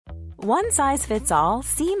One size fits all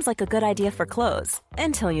seems like a good idea for clothes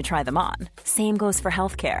until you try them on. Same goes for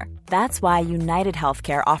healthcare. That's why United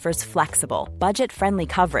Healthcare offers flexible, budget-friendly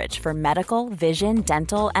coverage for medical, vision,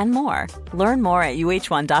 dental, and more. Learn more at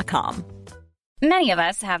uh1.com. Many of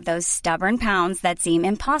us have those stubborn pounds that seem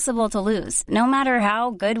impossible to lose, no matter how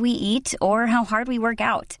good we eat or how hard we work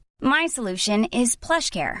out. My solution is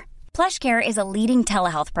PlushCare. PlushCare is a leading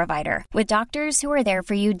telehealth provider with doctors who are there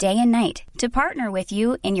for you day and night to partner with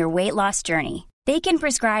you in your weight loss journey. They can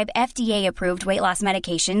prescribe FDA-approved weight loss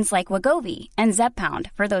medications like Wegovy and Zepbound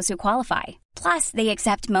for those who qualify. Plus, they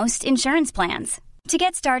accept most insurance plans. To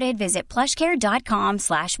get started, visit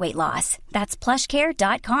plushcare.com/weightloss. That's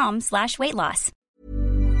plushcare.com/weightloss.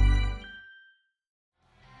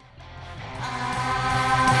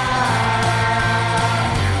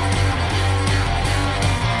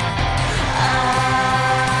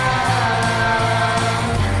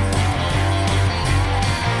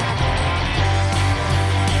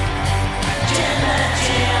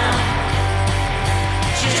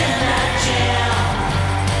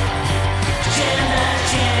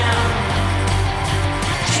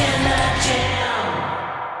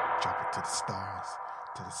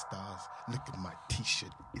 Look at my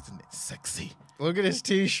t-shirt. Isn't it sexy? Look at his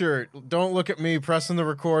t-shirt. Don't look at me pressing the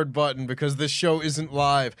record button because this show isn't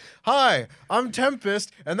live. Hi, I'm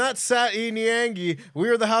Tempest, and that's Sat E. Nyangi. We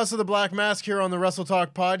are the House of the Black Mask here on the Wrestle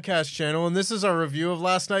Talk podcast channel, and this is our review of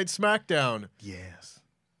last night's SmackDown. Yes.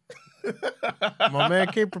 My man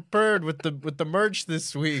came prepared with the merch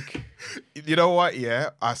this week. You know what? Yeah,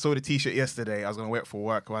 I saw the t-shirt yesterday. I was gonna wear it for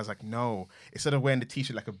work, but I was like, no. Instead of wearing the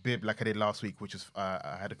t-shirt like a bib, like I did last week, which was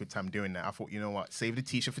I had a good time doing that. I thought, you know what? Save the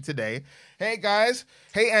t-shirt for today. Hey guys,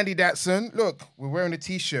 hey Andy Datson. Look, we're wearing a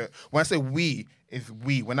t-shirt. When I say we, it's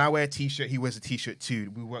we. When I wear a t-shirt, he wears a t-shirt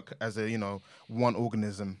too. We work as a one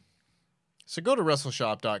organism. So go to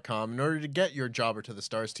WrestleShop.com in order to get your Jobber to the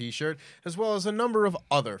Stars t-shirt, as well as a number of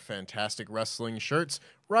other fantastic wrestling shirts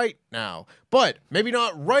right now. But maybe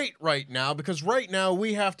not right now, because right now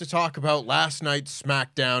we have to talk about last night's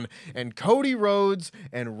SmackDown and Cody Rhodes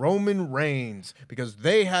and Roman Reigns, because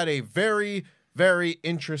they had a very, very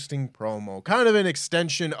interesting promo. Kind of an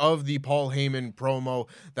extension of the Paul Heyman promo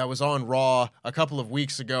that was on Raw a couple of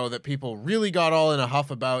weeks ago that people really got all in a huff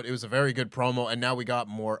about. It was a very good promo, and now we got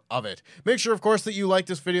more of it. Make sure, of course, that you like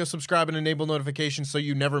this video, subscribe, and enable notifications so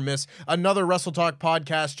you never miss another Wrestle Talk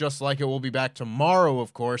podcast just like it. We'll be back tomorrow,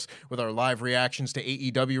 of course, with our live reactions to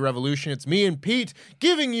AEW Revolution. It's me and Pete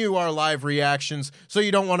giving you our live reactions, so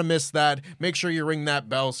you don't want to miss that. Make sure you ring that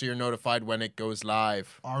bell so you're notified when it goes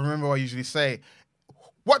live. I remember what I usually say.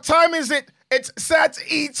 What time is it? It's Sat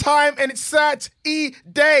E time, and it's Sat E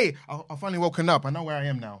day. I've finally woken up. I know where I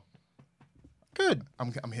am now. Good.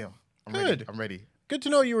 I'm here. I'm Good. ready. I'm ready. Good to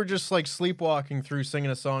know you were just like sleepwalking through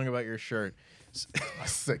singing a song about your shirt. A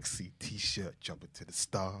sexy t-shirt, jumping to the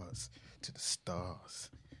stars. To the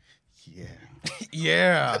stars. Yeah.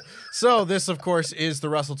 Yeah. So this, of course, is the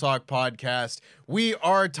Wrestle Talk podcast. We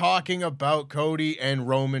are talking about Cody and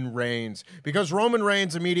Roman Reigns because Roman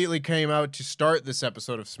Reigns immediately came out to start this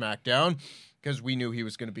episode of SmackDown because we knew he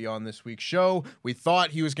was going to be on this week's show. We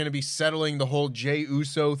thought he was going to be settling the whole Jey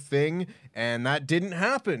Uso thing, and that didn't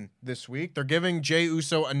happen this week. They're giving Jey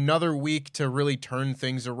Uso another week to really turn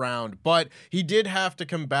things around, but he did have to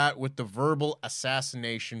combat with the verbal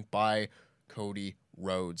assassination by Cody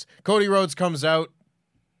Rhodes. Cody Rhodes comes out.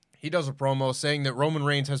 He does a promo saying that Roman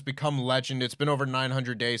Reigns has become legend. It's been over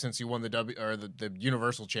 900 days since he won the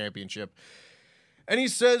Universal Championship. And he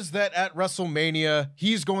says that at WrestleMania,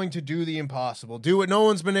 he's going to do the impossible, do what no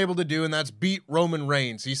one's been able to do, and that's beat Roman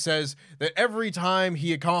Reigns. He says that every time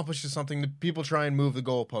he accomplishes something, the people try and move the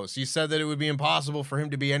goalposts. He said that it would be impossible for him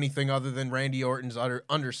to be anything other than Randy Orton's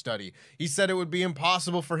understudy. He said it would be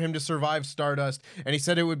impossible for him to survive Stardust, and he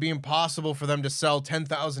said it would be impossible for them to sell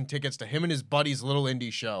 10,000 tickets to him and his buddy's little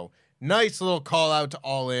indie show. Nice little call out to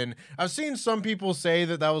All In. I've seen some people say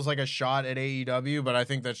that was like a shot at AEW, but I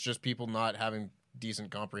think that's just people not having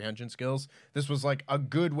decent comprehension skills. This was like a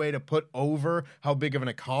good way to put over how big of an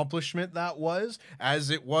accomplishment that was,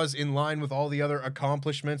 as it was in line with all the other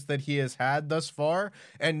accomplishments that he has had thus far.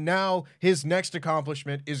 And now his next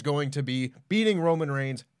accomplishment is going to be beating Roman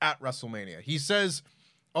Reigns at WrestleMania. He says,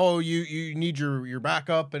 oh, you need your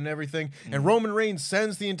backup and everything. And Roman Reigns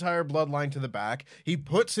sends the entire bloodline to the back. He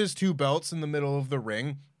puts his two belts in the middle of the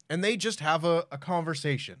ring, and they just have a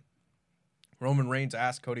conversation. Roman Reigns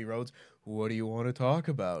asks Cody Rhodes, what do you want to talk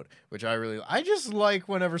about? Which I just like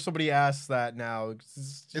whenever somebody asks that now.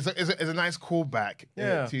 It's a nice callback.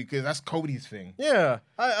 Yeah. Because that's Cody's thing. Yeah,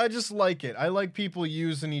 I just like it. I like people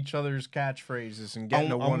using each other's catchphrases and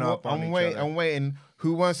getting a one-up on each other. I'm waiting.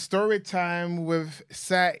 Who wants story time with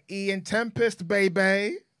Sat E and Tempest,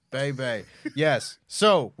 baby? Baby. Yes.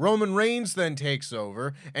 So Roman Reigns then takes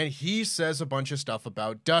over and he says a bunch of stuff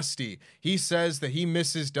about Dusty. He says that he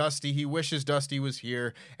misses Dusty. He wishes Dusty was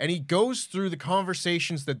here. And he goes through the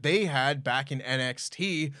conversations that they had back in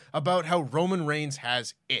NXT about how Roman Reigns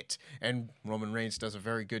has it. And Roman Reigns does a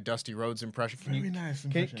very good Dusty Rhodes impression. Nice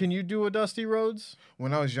impression. Can you do a Dusty Rhodes?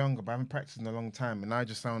 When I was younger, but I haven't practiced in a long time, and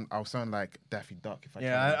I'll sound like Daffy Duck if I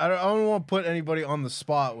Yeah, I don't want to put anybody on the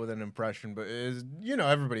spot with an impression, but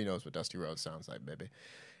everybody knows what Dusty Rhodes sounds like, baby.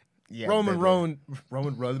 Yeah, Roman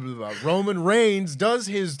Reigns does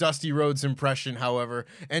his Dusty Rhodes impression, however,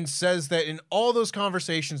 and says that in all those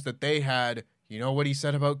conversations that they had, you know what he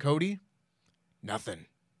said about Cody? Nothing.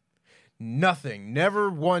 Nothing.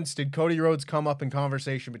 Never once did Cody Rhodes come up in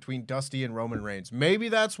conversation between Dusty and Roman Reigns. Maybe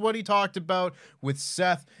that's what he talked about with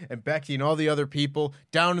Seth and Becky and all the other people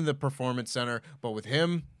down in the Performance Center, but with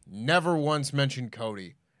him, never once mentioned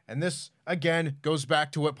Cody. And this, again, goes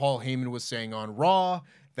back to what Paul Heyman was saying on Raw,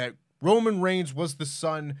 that Roman Reigns was the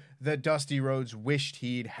son that Dusty Rhodes wished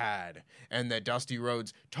he'd had, and that Dusty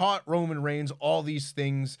Rhodes taught Roman Reigns all these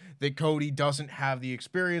things that Cody doesn't have the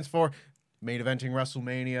experience for. Main eventing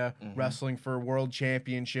WrestleMania, wrestling for world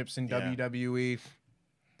championships in WWE,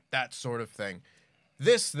 that sort of thing.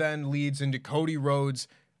 This then leads into Cody Rhodes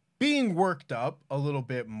being worked up a little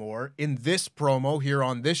bit more in this promo here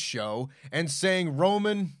on this show and saying,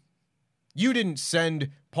 Roman, you didn't send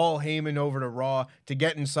Paul Heyman over to Raw to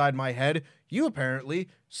get inside my head. You apparently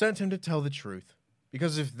sent him to tell the truth.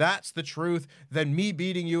 Because if that's the truth, then me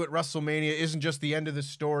beating you at WrestleMania isn't just the end of the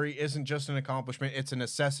story, isn't just an accomplishment, it's a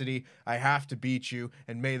necessity. I have to beat you,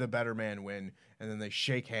 and may the better man win. And then they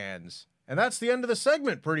shake hands. And that's the end of the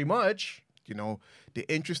segment, pretty much. You know, the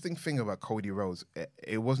interesting thing about Cody Rhodes,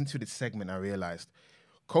 it wasn't to the segment I realized.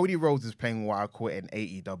 Cody Rhodes is playing what I call an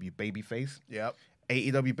AEW babyface. Yep.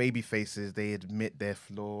 AEW babyfaces, they admit their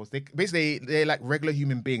flaws. They're like regular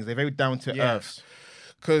human beings. They're very down to earth.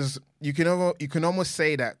 Because you can almost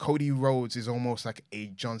say that Cody Rhodes is almost like a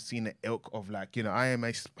John Cena ilk of like, I am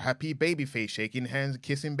a happy babyface, shaking hands,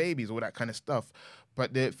 kissing babies, all that kind of stuff.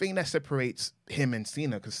 But the thing that separates him and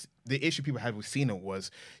Cena, because the issue people had with Cena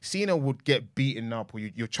was Cena would get beaten up, or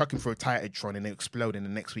you're chucking for a Titantron and it explode, and the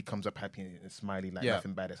next week comes up happy and smiley like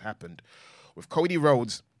nothing bad has happened. With Cody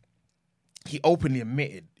Rhodes, he openly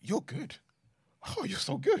admitted, "You're good. Oh, you're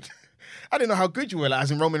so good." I didn't know how good you were, like, as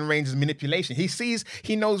in Roman Reigns' manipulation.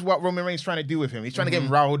 He knows what Roman Reigns is trying to do with him. He's trying to get him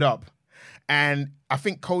riled up. And I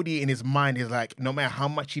think Cody in his mind is like, no matter how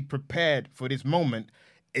much he prepared for this moment,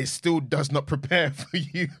 it still does not prepare for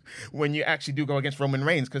you when you actually do go against Roman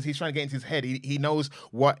Reigns, because he's trying to get into his head. He knows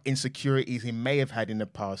what insecurities he may have had in the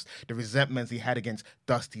past, the resentments he had against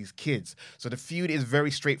Dusty's kids. So the feud is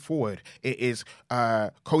very straightforward. It is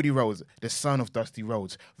Cody Rhodes, the son of Dusty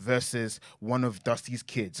Rhodes, versus one of Dusty's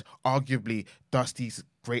kids, arguably Dusty's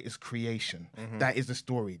greatest creation. That is the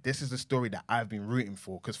story. This is the story that I've been rooting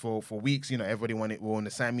for, because for weeks, everybody wanted, we're on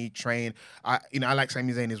the Sami train. I like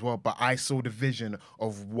Sami Zayn as well, but I saw the vision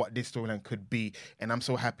of what this storyline could be, and I'm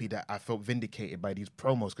so happy that I felt vindicated by these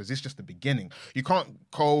promos, because it's just the beginning. You can't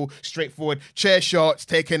go straightforward, chair shots,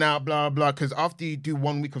 taken out, blah, blah, because after you do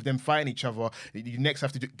 1 week of them fighting each other, you next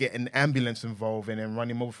have to get an ambulance involved and then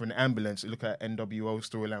run him over for an ambulance. Look at NWO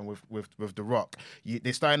storyline with The Rock.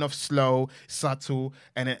 They're starting off slow, subtle,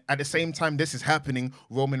 and at the same time this is happening,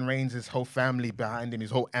 Roman Reigns' whole family behind him,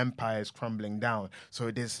 his whole empire is crumbling down.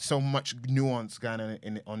 So there's so much nuance going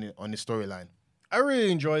on the storyline. I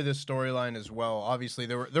really enjoy this storyline as well. Obviously,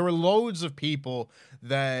 there were loads of people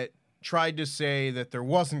that tried to say that there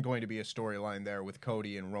wasn't going to be a storyline there with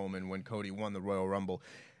Cody and Roman when Cody won the Royal Rumble.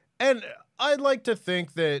 And I'd like to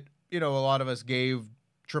think that, a lot of us gave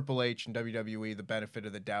Triple H and WWE the benefit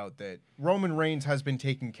of the doubt that Roman Reigns has been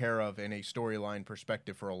taken care of in a storyline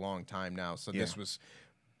perspective for a long time now. So this was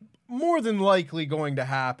more than likely going to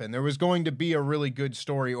happen. There was going to be a really good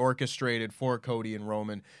story orchestrated for Cody and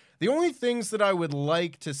Roman. The only things that I would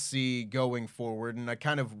like to see going forward, and I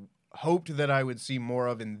kind of hoped that I would see more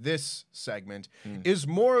of in this segment, is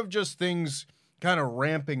more of just things kind of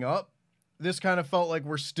ramping up. This kind of felt like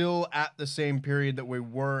we're still at the same period that we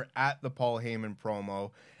were at the Paul Heyman promo,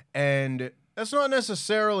 and that's not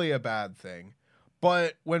necessarily a bad thing,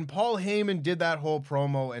 But when Paul Heyman did that whole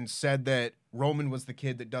promo and said that Roman was the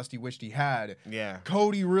kid that Dusty wished he had,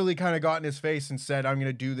 Cody really kind of got in his face and said, I'm going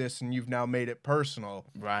to do this, and you've now made it personal.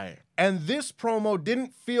 Right. And this promo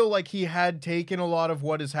didn't feel like he had taken a lot of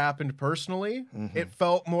what has happened personally. It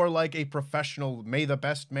felt more like a professional, may the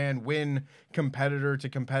best man win, competitor to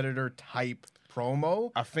competitor type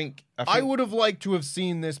promo. I think I would have liked to have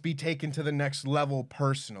seen this be taken to the next level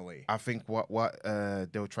personally. I think what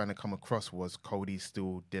they were trying to come across was Cody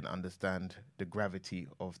still didn't understand the gravity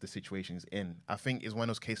of the situation he's in. I think it's one of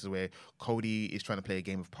those cases where Cody is trying to play a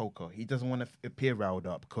game of poker. He doesn't want to appear riled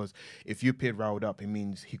up, because if you appear riled up, it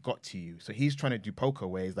means he got to you. So he's trying to do poker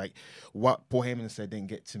where he's like, what Paul Heyman said didn't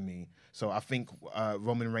get to me. So I think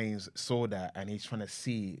Roman Reigns saw that, and he's trying to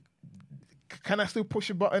see, can I still push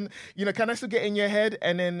a button? You know, can I still get in your head?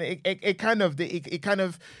 And then it kind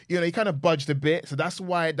of budged a bit. So that's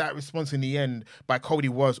why that response in the end by Cody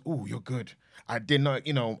was, "Ooh, you're good." I didn't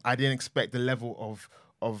expect the level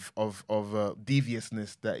of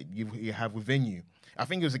deviousness that you have within you. I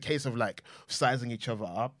think it was a case of like sizing each other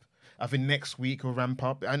up. I think next week will ramp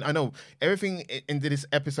up. And I know everything into this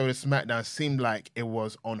episode of SmackDown seemed like it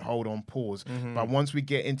was on hold, on pause. But once we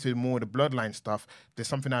get into more of the bloodline stuff, there's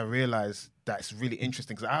something I realized that's really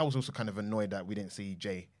interesting. Because I was also kind of annoyed that we didn't see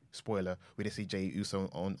Jay. Spoiler, we didn't see Jay Uso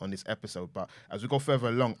on this episode. But as we go further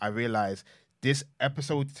along, I realized this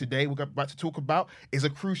episode today we're about to talk about is a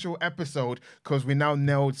crucial episode, because we now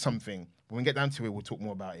nailed something. When we get down to it, we'll talk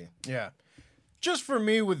more about it. Yeah. Just for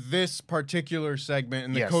me with this particular segment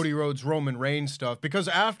and the Cody Rhodes Roman Reigns stuff, because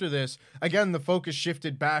after this, again, the focus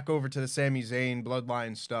shifted back over to the Sami Zayn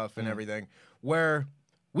bloodline stuff and everything, where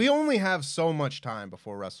we only have so much time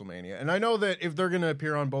before WrestleMania. And I know that if they're going to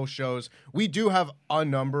appear on both shows, we do have a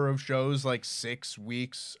number of shows, like 6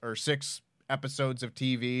 weeks or 6 episodes of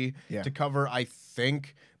TV to cover, I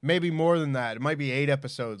think. Maybe more than that. It might be 8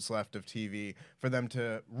 episodes left of TV for them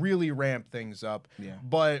to really ramp things up. Yeah.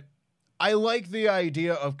 But I like the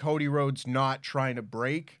idea of Cody Rhodes not trying to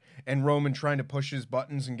break and Roman trying to push his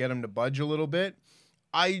buttons and get him to budge a little bit.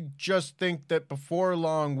 I just think that before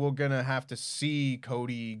long, we're going to have to see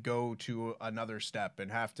Cody go to another step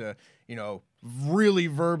and have to, really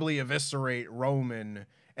verbally eviscerate Roman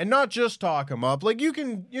and not just talk him up. Like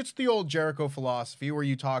it's the old Jericho philosophy where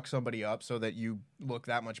you talk somebody up so that you look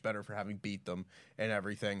that much better for having beat them and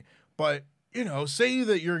everything. But say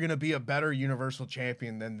that you're going to be a better Universal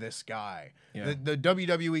Champion than this guy. Yeah. The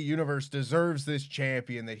WWE Universe deserves this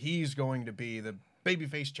champion, that he's going to be the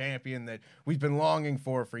babyface champion that we've been longing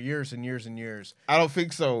for years and years and years. I don't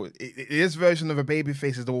think so. This version of a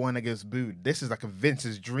babyface is the one that gets booed. This is like a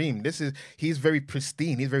Vince's dream. He's very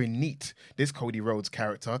pristine. He's very neat, this Cody Rhodes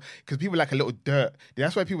character, because people like a little dirt.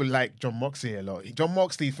 That's why people like Jon Moxley a lot. Jon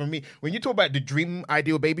Moxley, for me, when you talk about the dream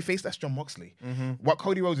ideal babyface, that's Jon Moxley. What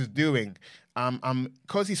Cody Rhodes is doing,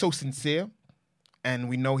 because he's so sincere, and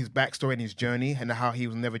we know his backstory and his journey and how he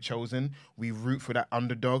was never chosen, we root for that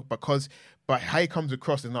underdog, but how he comes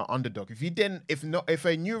across is not underdog. If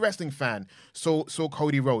a new wrestling fan saw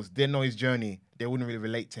Cody Rhodes, didn't know his journey, they wouldn't really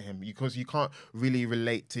relate to him, because you can't really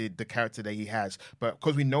relate to the character that he has. But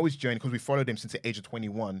because we know his journey, because we followed him since the age of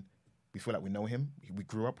 21, we feel like we know him. We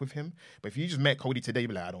grew up with him. But if you just met Cody today, you'd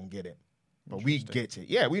be like, I don't get it. But we get it.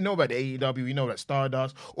 Yeah, we know about the AEW, we know about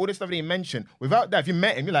Stardust, all this stuff that he mentioned. Without that, if you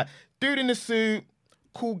met him, you're like, dude in the suit,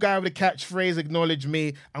 cool guy with a catchphrase, acknowledge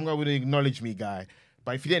me, I'm going with an acknowledge me guy.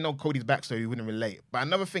 But if you didn't know Cody's backstory, you wouldn't relate. But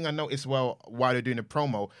another thing I noticed while they're doing the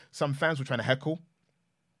promo, some fans were trying to heckle.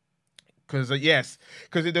 Because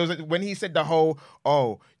there was when he said the whole,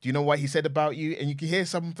 do you know what he said about you? And you can hear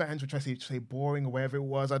some fans were trying to say boring or wherever it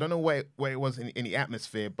was. I don't know where it was in the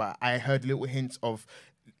atmosphere, but I heard little hints of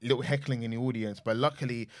little heckling in the audience. But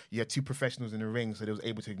luckily, you had 2 professionals in the ring, so they was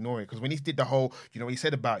able to ignore it. Because when he did the whole, what he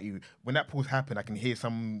said about you, when that pause happened, I can hear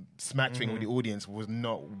some smattering with the audience was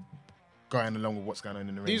not going along with what's going on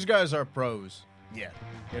in the ring. These guys are pros. Yeah.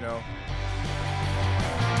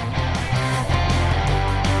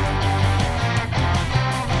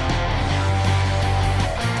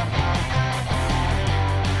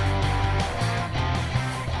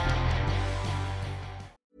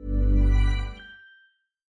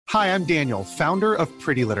 Hi, I'm Daniel, founder of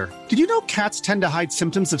Pretty Litter. Did you know cats tend to hide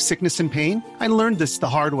symptoms of sickness and pain? I learned this the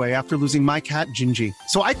hard way after losing my cat, Gingy.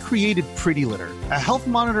 So I created Pretty Litter, a health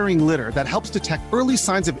monitoring litter that helps detect early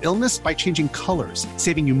signs of illness by changing colors,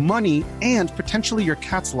 saving you money and potentially your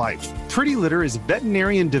cat's life. Pretty Litter is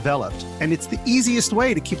veterinarian developed, and it's the easiest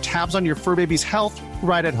way to keep tabs on your fur baby's health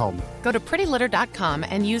right at home. Go to prettylitter.com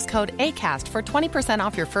and use code ACAST for 20%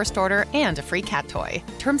 off your first order and a free cat toy.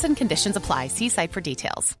 Terms and conditions apply. See site for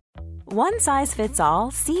details. One size fits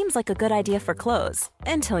all seems like a good idea for clothes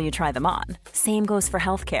until you try them on. Same goes for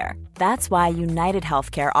healthcare. That's why United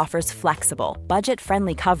Healthcare offers flexible,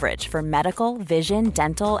 budget-friendly coverage for medical, vision,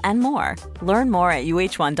 dental, and more. Learn more at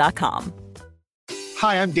uh1.com.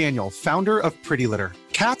 Hi, I'm Daniel, founder of Pretty Litter.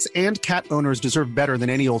 Cats and cat owners deserve better than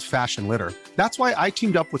any old-fashioned litter. That's why I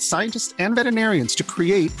teamed up with scientists and veterinarians to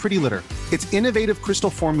create Pretty Litter. Its innovative crystal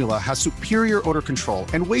formula has superior odor control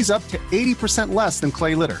and weighs up to 80% less than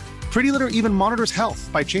clay litter. Pretty Litter even monitors health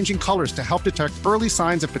by changing colors to help detect early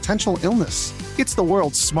signs of potential illness. It's the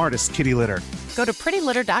world's smartest kitty litter. Go to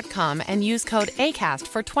prettylitter.com and use code ACAST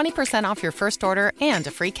for 20% off your first order and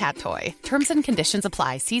a free cat toy. Terms and conditions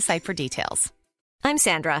apply. See site for details. I'm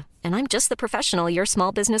Sandra, and I'm just the professional your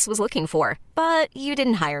small business was looking for. But you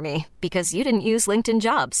didn't hire me because you didn't use LinkedIn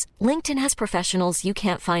Jobs. LinkedIn has professionals you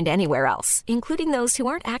can't find anywhere else, including those who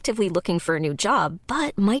aren't actively looking for a new job,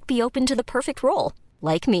 but might be open to the perfect role,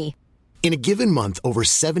 like me. In a given month, over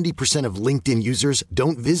 70% of LinkedIn users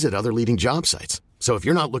don't visit other leading job sites. So if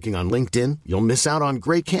you're not looking on LinkedIn, you'll miss out on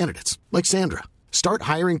great candidates like Sandra. Start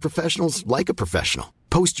hiring professionals like a professional.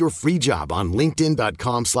 Post your free job on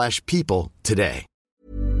linkedin.com/people today.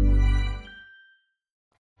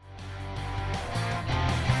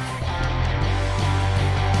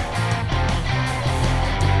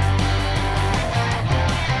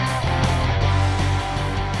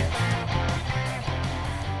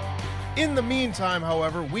 In the meantime,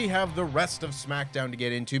 however, we have the rest of SmackDown to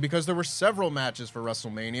get into because there were several matches for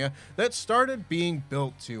WrestleMania that started being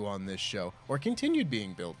built to on this show, or continued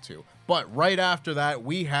being built to. But right after that,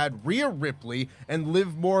 we had Rhea Ripley and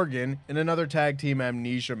Liv Morgan in another tag team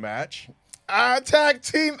amnesia match. Tag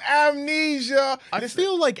team amnesia. I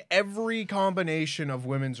feel like every combination of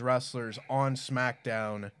women's wrestlers on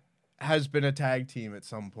SmackDown has been a tag team at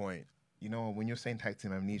some point. You know, when you're saying tag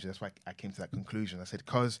team amnesia, that's why I came to that conclusion. I said,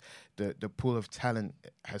 because the pool of talent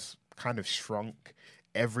has kind of shrunk,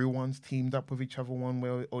 everyone's teamed up with each other one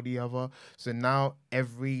way or the other. So now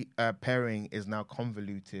every pairing is now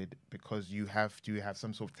convoluted because you have to have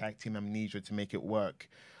some sort of tag team amnesia to make it work.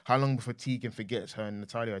 How long before Tegan forgets her and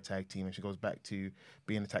Natalya are a tag team and she goes back to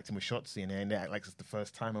being a tag team with Shotzi and they act like it's the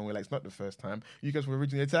first time and we're like, it's not the first time. You guys were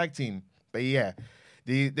originally a tag team. But yeah.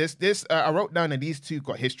 I wrote down that these two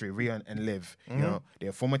got history, Rhea and Liv. Mm-hmm. You know, they're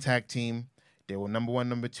a former tag team. They were number 1,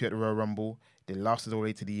 number 2 at the Royal Rumble. They lasted all the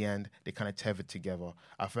way to the end. They kind of tethered together.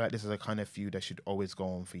 I feel like this is a kind of feud that should always go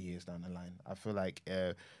on for years down the line. I feel like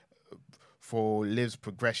for Liv's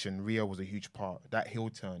progression, Rhea was a huge part. That heel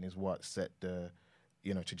turn is what set the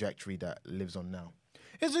trajectory that Liv's on now.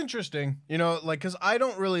 It's interesting, because I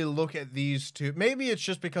don't really look at these two. Maybe it's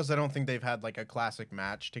just because I don't think they've had like a classic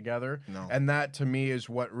match together. No. And that to me is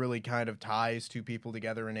what really kind of ties two people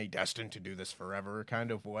together in a destined to do this forever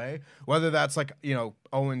kind of way. Whether that's like,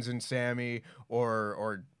 Owens and Sammy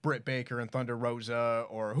or Britt Baker and Thunder Rosa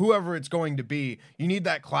or whoever it's going to be, you need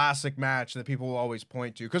that classic match that people will always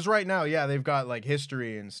point to. Because right now, yeah, they've got like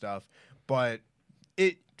history and stuff, but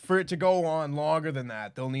for it to go on longer than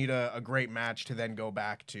that, they'll need a great match to then go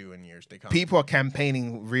back to in years to come. People are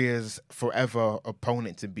campaigning Rhea's forever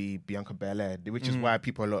opponent to be Bianca Belair, which is why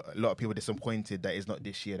a lot of people are disappointed that it's not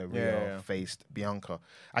this year that Rhea faced Bianca.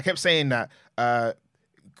 I kept saying that,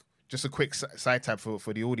 just a quick side tab for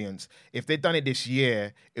the audience. If they'd done it this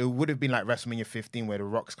year, it would have been like WrestleMania 15 where The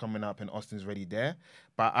Rock's coming up and Austin's already there.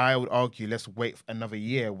 But I would argue, let's wait for another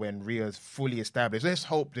year when Rhea's fully established. Let's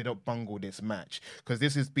hope they don't bungle this match because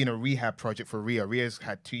this has been a rehab project for Rhea. Rhea's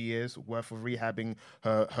had 2 years worth of rehabbing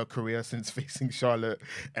her career since facing Charlotte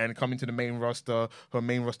and coming to the main roster. Her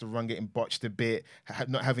main roster run getting botched a bit,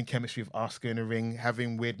 not having chemistry with Asuka in the ring,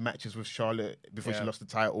 having weird matches with Charlotte before she lost the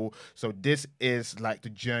title. So this is like the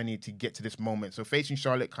journey to get to this moment. So facing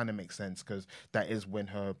Charlotte kind of makes sense because that is when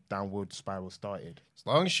her downward spiral started. As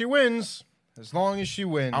long as she wins. As long as she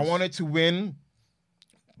wins. I want her to win,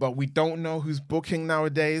 but we don't know who's booking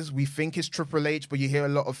nowadays. We think it's Triple H, but you hear a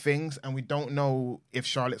lot of things, and we don't know if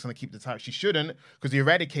Charlotte's going to keep the title. She shouldn't, because the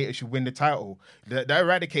Eradicator should win the title. The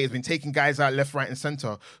Eradicator has been taking guys out left, right, and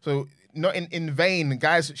center. So not in vain.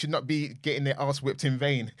 Guys should not be getting their ass whipped in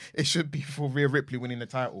vain. It should be for Rhea Ripley winning the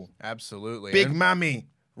title. Absolutely. Big Mammy.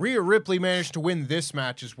 Rhea Ripley managed to win this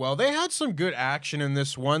match as well. They had some good action in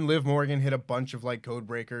this one. Liv Morgan hit a bunch of code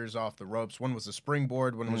breakers off the ropes. One was a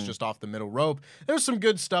springboard, one was just off the middle rope. There was some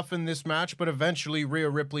good stuff in this match, but eventually Rhea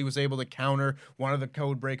Ripley was able to counter. One of the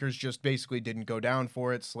code breakers just basically didn't go down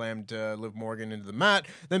for it, slammed Liv Morgan into the mat,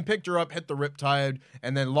 then picked her up, hit the Riptide,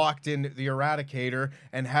 and then locked in the Eradicator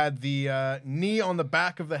and had the knee on the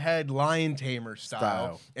back of the head, Lion Tamer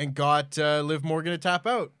style. And got Liv Morgan to tap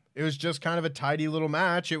out. It was just kind of a tidy little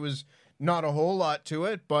match. It was Not a whole lot to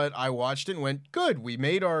it, but I watched it and went, good. We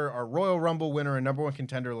made our Royal Rumble winner and number one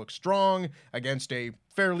contender look strong against a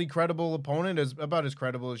fairly credible opponent, about as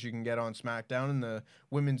credible as you can get on SmackDown in the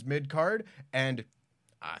women's mid-card. And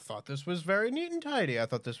I thought this was very neat and tidy. I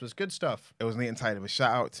thought this was good stuff. It was neat and tidy, but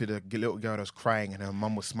shout out to the little girl that was crying and her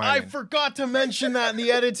mum was smiling. I forgot to mention that in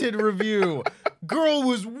the edited review. Girl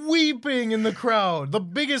was weeping in the crowd. The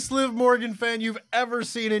biggest Liv Morgan fan you've ever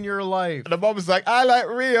seen in your life. And the mum was like, I like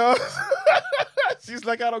Rhea. She's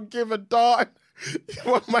like, I don't give a darn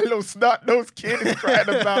what my little snot-nosed kid is crying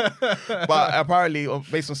about. But apparently,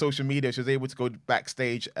 based on social media, she was able to go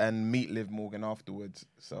backstage and meet Liv Morgan afterwards.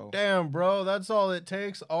 So damn, bro, that's all it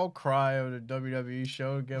takes. I'll cry at a WWE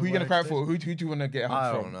show. Who you gonna cry for? Who do you want to get hug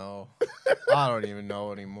I from? don't know. I don't even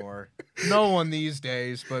know anymore. No one these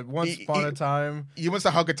days, but once upon a time. He wants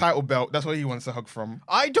to hug a title belt. That's what he wants to hug from.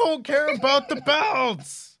 I don't care about the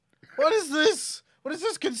belts. What is this? What is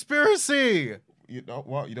this conspiracy? You know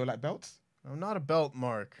what? You don't like belts? I'm not a belt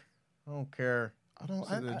mark. I don't care.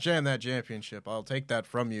 Jam that championship. I'll take that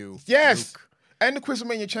from you. Yes. Luke. And the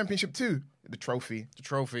WrestleMania Championship too. The trophy. The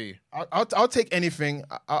trophy. I'll take anything.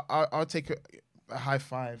 I'll take a high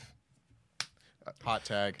five. Hot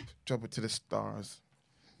tag. Drop it to the stars.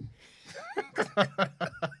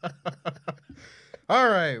 All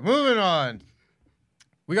right, moving on.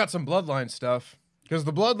 We got some Bloodline stuff. Because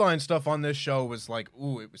the Bloodline stuff on this show was like,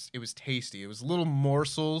 ooh, it was tasty. It was little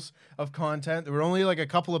morsels of content. There were only like a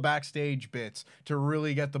couple of backstage bits to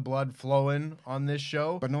really get the blood flowing on this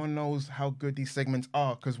show. But no one knows how good these segments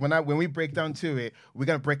are. Because when we break down to it, we're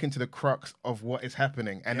gonna break into the crux of what is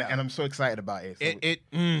happening, and I'm so excited about it.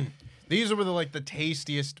 So These were the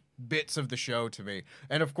tastiest bits of the show to me.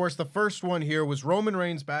 And of course, the first one here was Roman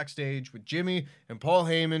Reigns backstage with Jimmy and Paul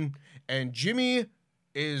Heyman, and Jimmy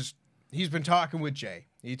he's been talking with Jay.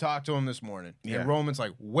 He talked to him this morning. Yeah. And Roman's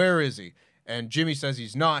like, where is he? And Jimmy says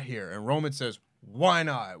he's not here. And Roman says, why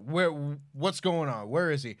not? What's going on?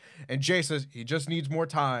 Where is he? And Jay says he just needs more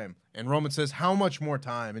time. And Roman says, how much more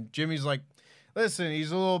time? And Jimmy's like, listen,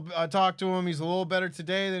 I talked to him. He's a little better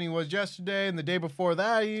today than he was yesterday. And the day before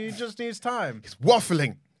that, he just needs time. He's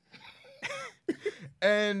waffling.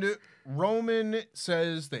 And Roman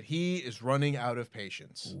says that he is running out of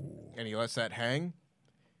patience. Ooh. And he lets that hang.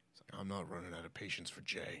 I'm not running out of patience for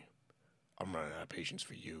Jay. I'm running out of patience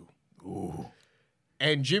for you. Ooh.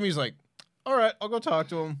 And Jimmy's like, all right, I'll go talk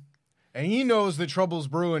to him. And he knows that trouble's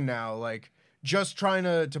brewing now. Like, just trying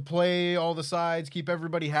to play all the sides, keep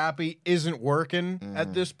everybody happy, isn't working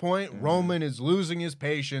at this point. Roman is losing his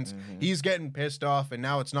patience. He's getting pissed off, and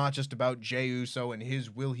now it's not just about Jey Uso and his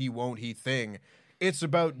will he, won't he thing. It's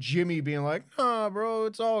about Jimmy being like, nah, bro,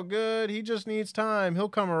 it's all good. He just needs time. He'll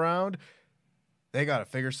come around. They got to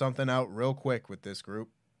figure something out real quick with this group.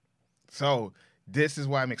 So this is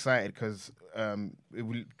why I'm excited, because do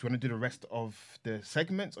you want to do the rest of the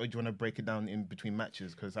segments, or do you want to break it down in between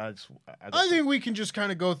matches? Because I think we can just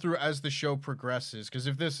kind of go through as the show progresses, because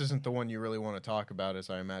if this isn't the one you really want to talk about, as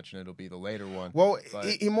I imagine it'll be the later one. Well,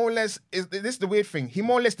 he more or less, this is the weird thing, he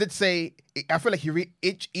more or less did say, I feel like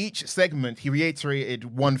each segment, he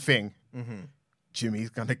reiterated one thing. Mm-hmm. Jimmy's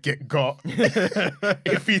gonna get got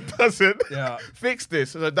if he doesn't fix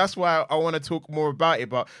this. So that's why I want to talk more about it.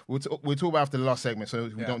 But we'll talk about after the last segment,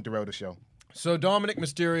 so we don't derail the show. So Dominic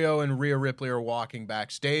Mysterio and Rhea Ripley are walking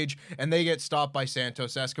backstage, and they get stopped by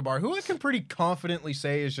Santos Escobar, who I can pretty confidently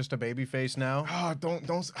say is just a babyface now. Oh, don't.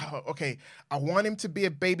 Okay, I want him to be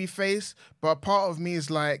a babyface, but part of me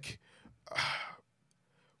is like,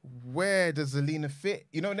 where does Zelina fit?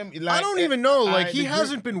 You know what I mean? Like, I don't even know. Like, he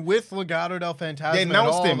hasn't been with Legado del Fantasma. They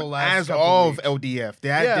announced him as of LDF.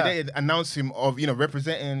 They announced him of,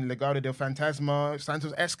 representing Legado del Fantasma,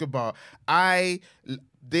 Santos Escobar.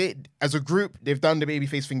 They, as a group, they've done the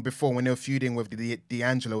babyface thing before when they were feuding with the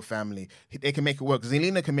D'Angelo family. They can make it work.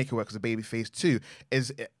 Zelina can make it work as a babyface too.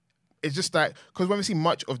 It's just that, because when we see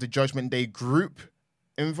much of the Judgment Day group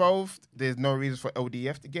involved, there's no reason for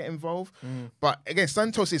LDF to get involved. But again,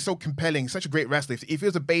 Santos is so compelling, such a great wrestler. If he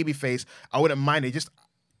was a babyface, I wouldn't mind it. Just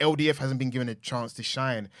LDF hasn't been given a chance to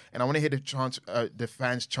shine, and I want to hear the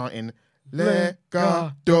fans chanting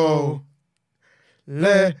Legado,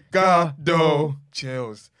 Legado.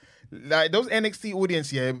 Chills. Like those NXT audience,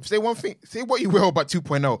 say one thing, say what you will about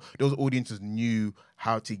 2.0. Those audiences knew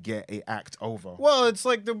how to get a act over. Well, it's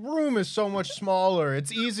like the room is so much smaller.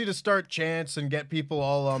 It's easy to start chants and get people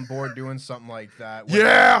all on board doing something like that.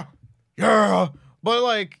 Yeah. But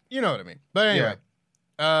like, you know what I mean. But anyway,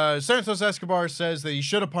 Santos Escobar says that he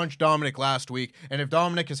should have punched Dominic last week, and if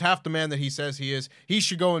Dominic is half the man that he says he is, he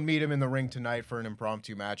should go and meet him in the ring tonight for an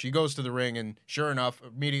impromptu match. He goes to the ring, and sure enough,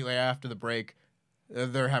 immediately after the break,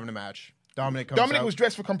 they're having a match. Dominic comes out. was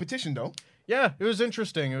dressed for competition, though. Yeah, it was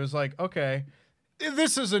interesting. It was like, okay,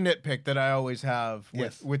 this is a nitpick that I always have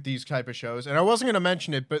with these type of shows. And I wasn't going to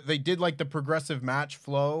mention it, but they did like the progressive match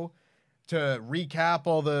flow to recap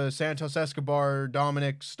all the Santos Escobar,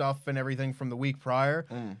 Dominic stuff and everything from the week prior.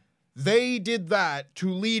 They did that to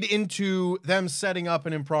lead into them setting up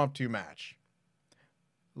an impromptu match.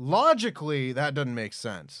 Logically, that doesn't make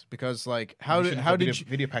sense because, like, how did you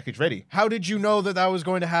video package ready? How did you know that was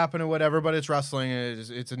going to happen or whatever? But it's wrestling. It's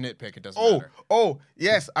a nitpick. It doesn't matter. Oh,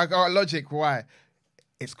 yes, I got logic. Why?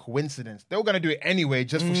 It's coincidence. They were gonna do it anyway,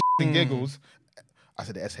 just for shit and giggles. I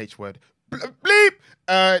said the SH word. Bleep.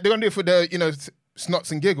 They're gonna do it for the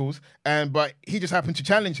snots and giggles, but he just happened to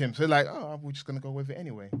challenge him. So like, we're just gonna go with it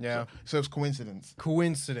anyway. Yeah. So it's coincidence.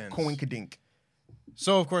 Coinkadink.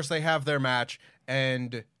 So of course they have their match,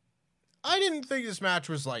 and I didn't think this match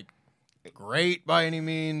was like great by any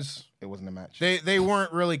means. It wasn't a match. They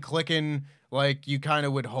weren't really clicking like you kind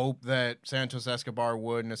of would hope that Santos Escobar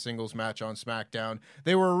would in a singles match on SmackDown.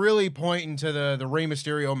 They were really pointing to the Rey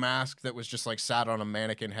Mysterio mask that was just like sat on a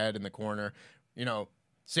mannequin head in the corner. You know,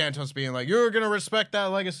 Santos being like, "You're gonna respect that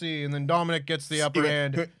legacy," and then Dominic gets the upper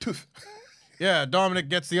hand. Yeah, Dominic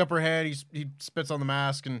gets the upper hand. He spits on the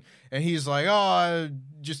mask, and he's like,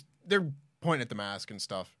 they're pointing at the mask and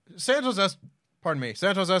stuff. Santos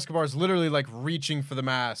Escobar is literally like reaching for the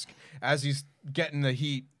mask as he's getting the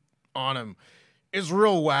heat on him. It's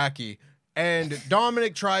real wacky. And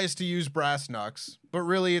Dominic tries to use brass knucks, but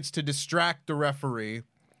really it's to distract the referee.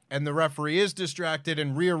 And the referee is distracted,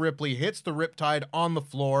 and Rhea Ripley hits the Riptide on the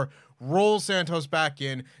floor, rolls Santos back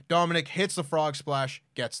in. Dominic hits the frog splash,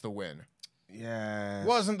 gets the win. Yeah.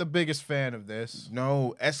 Wasn't the biggest fan of this.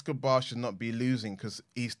 No, Escobar should not be losing because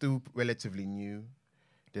he's still relatively new.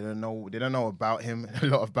 They don't know about him, a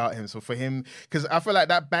lot about him. So for him, because I feel like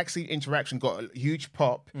that backseat interaction got a huge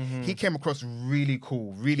pop. Mm-hmm. He came across really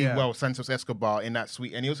cool, really well, Santos Escobar in that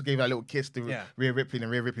suite. And he also gave that little kiss to Rhea Ripley,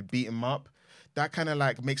 and Rhea Ripley beat him up. That kind of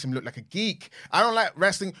like makes him look like a geek. I don't like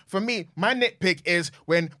wrestling. For me, my nitpick is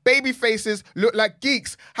when baby faces look like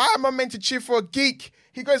geeks. How am I meant to cheer for a geek?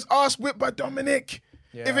 He got his ass whipped by Dominic,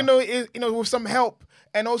 even though with some help.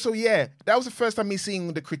 And also, that was the first time me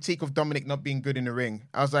seeing the critique of Dominic not being good in the ring.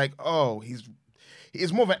 I was like,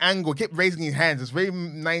 he's more of an angle. He kept raising his hands. It's very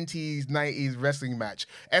 90s wrestling match.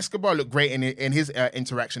 Escobar looked great in his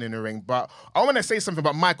interaction in the ring. But I want to say something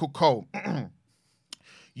about Michael Cole.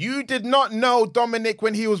 You did not know Dominic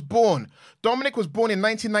when he was born. Dominic was born in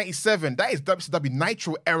 1997. That is WCW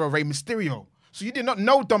Nitro era Rey Mysterio. So you did not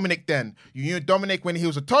know Dominic then. You knew Dominic when he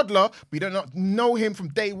was a toddler, but you did not know him from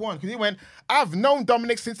day one. Because he went, I've known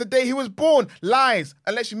Dominic since the day he was born. Lies.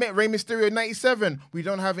 Unless you met Rey Mysterio in 97. We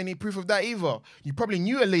don't have any proof of that either. You probably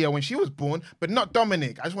knew Aaliyah when she was born, but not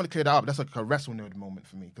Dominic. I just want to clear that up. That's like a wrestle nerd moment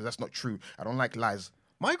for me, because that's not true. I don't like lies.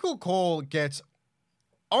 Michael Cole gets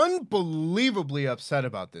unbelievably upset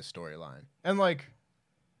about this storyline. And like,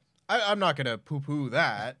 I'm not going to poo-poo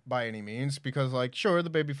that by any means, because like, sure, the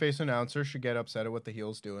babyface announcer should get upset at what the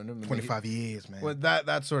heel's doing. I mean, 25 years, man. Well,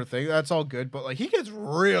 that sort of thing. That's all good. But like, he gets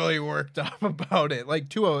really worked up about it, like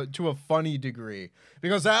to a funny degree.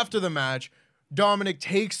 Because after the match, Dominic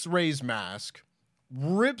takes Rey's mask,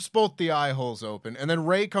 rips both the eye holes open, and then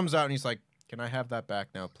Rey comes out and he's like, can I have that back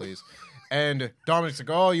now, please? And Dominic's like,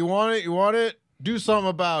 oh, you want it? You want it? Do something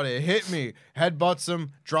about it. Hit me. Headbutts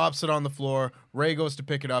him, drops it on the floor. Rey goes to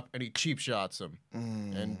pick it up, and he cheap shots him.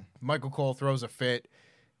 And Michael Cole throws a fit.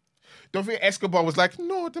 Don't forget, Escobar was like,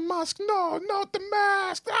 no, the mask, no, not the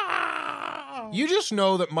mask. Ah! You just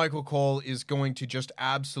know that Michael Cole is going to just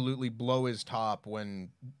absolutely blow his top when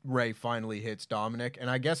Rey finally hits Dominic. And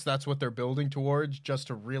I guess that's what they're building towards, just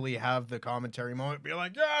to really have the commentary moment. Be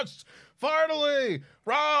like, yes, finally,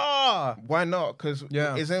 rah! Why not? Because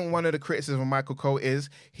isn't one of the criticisms of Michael Cole is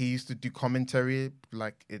he used to do commentary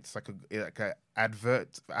like it's like a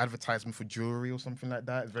advertisement for jewelry or something like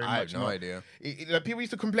that. It's very I much have no idea. People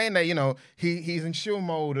used to complain that he's in shill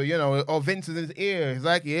mode, or Vince is in his ear. He's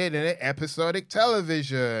like, then episodic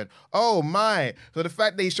television. Oh my! So the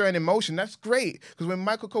fact that he's showing emotion, that's great, because when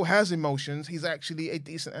Michael Cole has emotions, he's actually a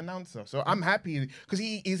decent announcer. So I'm happy because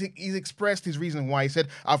he's expressed his reason why. He said,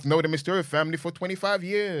 I've known the Mysterio family for 25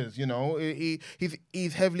 years.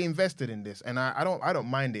 He's heavily invested in this, and I don't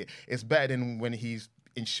mind it. It's better than when he's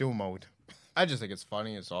in shill mode. I just think it's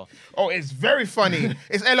funny, it's all. Oh, it's very funny.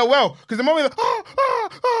 It's LOL. Because the moment,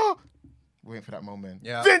 Waiting for that moment.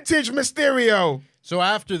 Yeah. Vintage Mysterio. So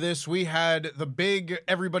after this, we had the big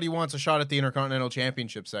everybody wants a shot at the Intercontinental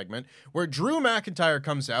Championship segment, where Drew McIntyre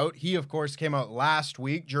comes out. He, of course, came out last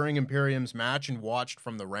week during Imperium's match and watched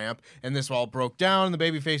from the ramp, and this all broke down, and the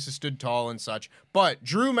babyfaces stood tall and such. But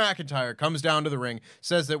Drew McIntyre comes down to the ring,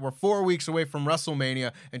 says that we're 4 weeks away from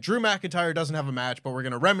WrestleMania, and Drew McIntyre doesn't have a match, but we're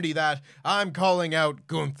going to remedy that. I'm calling out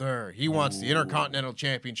Gunther. He wants the Intercontinental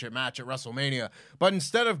Championship match at WrestleMania. But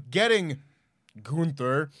instead of getting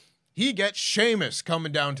Gunther, he gets Sheamus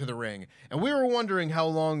coming down to the ring. And we were wondering how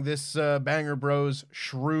long this Banger Bros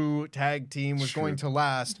Shrew tag team was going to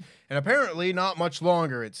last. And apparently not much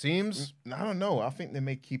longer, it seems. I don't know. I think they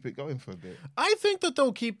may keep it going for a bit. I think that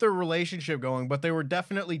they'll keep their relationship going, but they were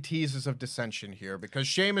definitely teases of dissension here because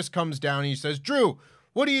Sheamus comes down and he says, Drew,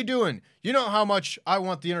 what are you doing? You know how much I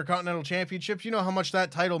want the Intercontinental Championship. You know how much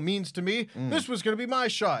that title means to me. This was going to be my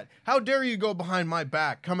shot. How dare you go behind my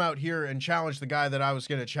back, come out here and challenge the guy that I was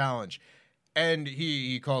going to challenge? And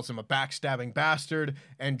he calls him a backstabbing bastard.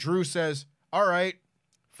 And Drew says, all right,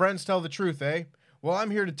 friends tell the truth, eh? Well,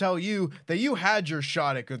 I'm here to tell you that you had your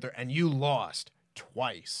shot at Gunther and you lost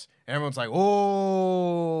twice. And everyone's like,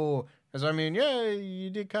 oh. Because, I mean, yeah, you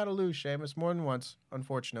did kind of lose, Sheamus, more than once,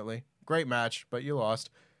 unfortunately. Great match, but you lost.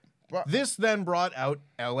 This then brought out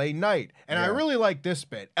LA Knight. And I really like this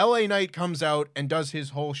bit. LA Knight comes out and does his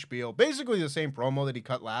whole spiel. Basically the same promo that he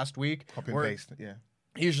cut last week. Copy and paste, yeah.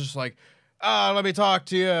 He's just like, let me talk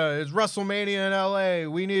to you. It's WrestleMania in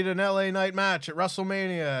LA. We need an LA Knight match at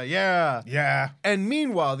WrestleMania. Yeah. Yeah. And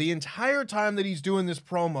meanwhile, the entire time that he's doing this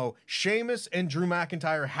promo, Sheamus and Drew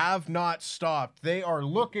McIntyre have not stopped. They are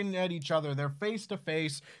looking at each other. They're face to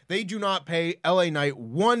face. They do not pay LA Knight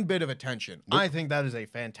one bit of attention. Nope. I think that is a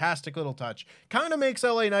fantastic little touch. Kind of makes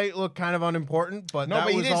LA Knight look kind of unimportant, but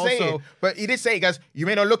that was also... say it. But he did say, guys, you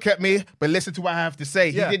may not look at me, but listen to what I have to say.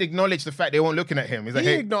 Yeah. He did acknowledge the fact they weren't looking at him. He's like,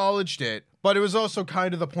 he acknowledged it. But it was also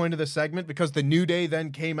kind of the point of the segment because the New Day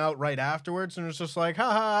then came out right afterwards and it was just like,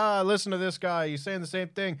 ha ha ha, listen to this guy. He's saying the same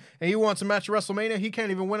thing. And he wants a match at WrestleMania. He can't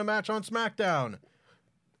even win a match on SmackDown.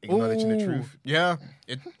 Acknowledging the truth. Yeah.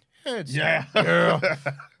 Yeah.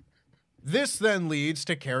 This then leads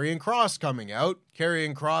to Karrion Kross coming out.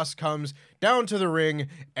 Karrion Kross comes down to the ring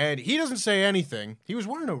and he doesn't say anything. He was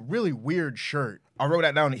wearing a really weird shirt. I wrote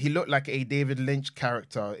that down. He looked like a David Lynch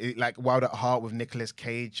character, like Wild at Heart with Nicolas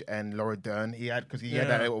Cage and Laura Dern. He had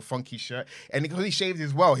that little funky shirt, and because he shaved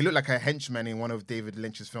as well, he looked like a henchman in one of David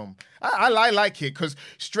Lynch's film. I like it because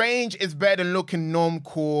Strange is better than looking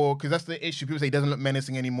normcore because that's the issue. People say he doesn't look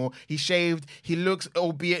menacing anymore. He shaved. He looks,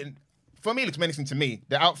 albeit for me, it looks menacing to me.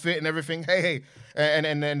 The outfit and everything. Hey,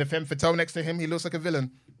 and the femme fatale next to him, he looks like a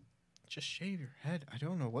villain. Just shave your head. I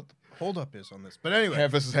don't know what the holdup is on this. But anyway. Hair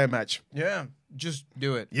versus hair match. Yeah. Just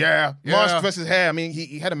do it. Yeah. Mask versus hair. I mean,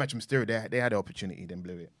 he had a match with Mysterio. They had the opportunity, then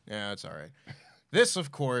blew it. Yeah, that's all right. This,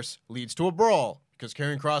 of course, leads to a brawl. Because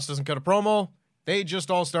Karrion Kross doesn't cut a promo. They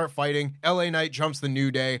just all start fighting. LA Knight jumps the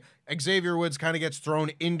New Day. Xavier Woods kind of gets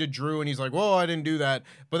thrown into Drew. And he's like, whoa, I didn't do that.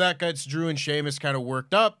 But that gets Drew and Sheamus kind of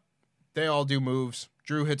worked up. They all do moves.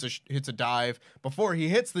 Drew hits a dive. Before he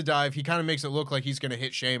hits the dive, he kind of makes it look like he's going to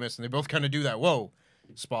hit Sheamus, and they both kind of do that whoa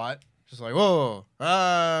spot. Just like, whoa,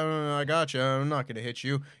 I gotcha. I'm not going to hit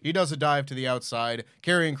you. He does a dive to the outside.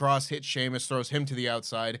 Karrion Kross hits Sheamus, throws him to the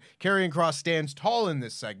outside. Karrion Kross stands tall in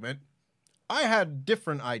this segment. I had a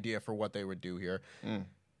different idea for what they would do here.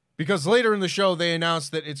 Because later in the show, they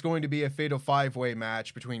announced that it's going to be a fatal five-way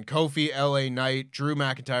match between Kofi, LA Knight, Drew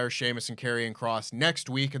McIntyre, Sheamus, and Karrion Kross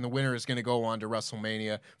next week, and the winner is going to go on to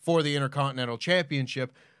WrestleMania for the Intercontinental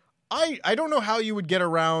Championship. I don't know how you would get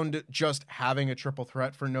around just having a triple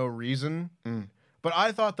threat for no reason, but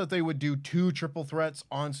I thought that they would do 2 triple threats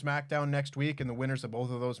on SmackDown next week, and the winners of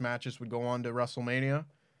both of those matches would go on to WrestleMania.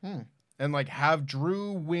 And, like, have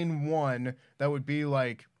Drew win one that would be,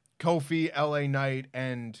 like, Kofi, LA Knight,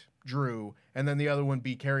 and Drew, and then the other one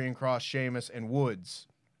be Karrion Kross, Sheamus, and Woods.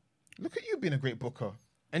 Look at you being a great booker.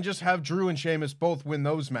 And just have Drew and Sheamus both win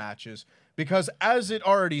those matches. Because as it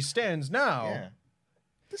already stands now...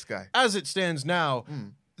 This guy. As it stands now,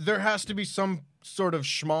 there has to be some sort of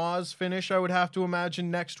schmoz finish, I would have to imagine,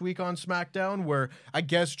 next week on SmackDown, where I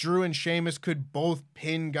guess Drew and Sheamus could both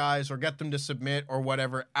pin guys or get them to submit or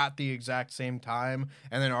whatever at the exact same time,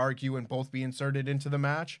 and then argue and both be inserted into the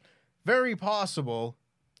match. Very possible.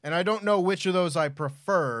 And I don't know which of those I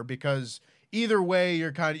prefer, because either way,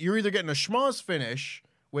 you're either getting a schmoz finish,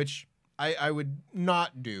 which I would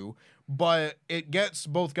not do, but it gets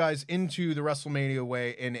both guys into the WrestleMania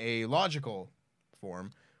way in a logical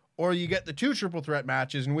form, or you get the 2 triple threat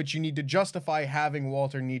matches in which you need to justify having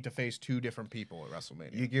Walter need to face 2 different people at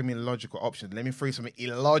WrestleMania. You give me logical options. Let me throw you something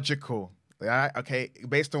illogical. Okay,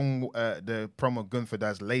 based on the promo Gunther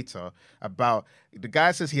does later about the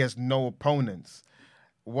guy says he has no opponents.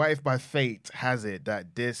 What if by fate has it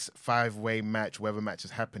that this 5-way match, whatever match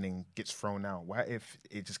is happening, gets thrown out? What if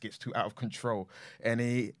it just gets too out of control? And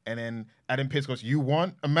then Adam Pearce goes, "You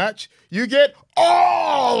want a match? You get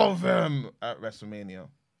all of them at WrestleMania."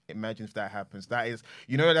 Imagine if that happens. That is,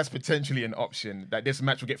 that's potentially an option that this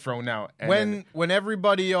match will get thrown out. And when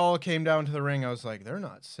everybody all came down to the ring, I was like, they're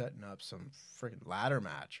not setting up some freaking ladder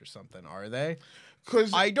match or something, are they?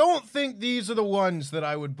 Because I don't think these are the ones that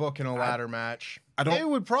I would book in a ladder match. They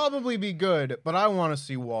would probably be good, but I want to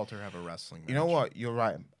see Walter have a wrestling match. You know what? You're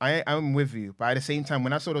right. I'm with you. But at the same time,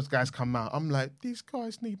 when I saw those guys come out, I'm like, these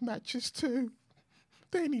guys need matches too.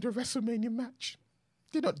 They need a WrestleMania match.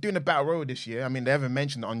 They're not doing a Battle Royal this year. I mean, they haven't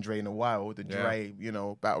mentioned Andre in a while, the Dre,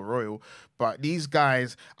 Battle Royal. But these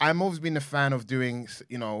guys, I've always been a fan of doing,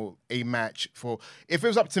 a match for... If it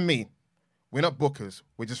was up to me, we're not bookers.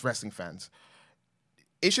 We're just wrestling fans.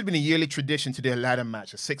 It should have been a yearly tradition to do a ladder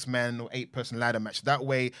match, a 6-man or 8-person ladder match. That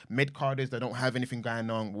way, mid-carders that don't have anything going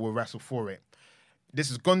on will wrestle for it. This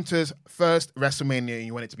is Gunther's first WrestleMania and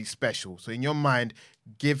you want it to be special. So in your mind,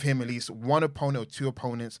 give him at least one opponent or 2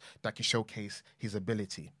 opponents that can showcase his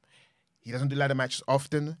ability. He doesn't do ladder matches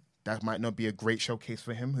often. That might not be a great showcase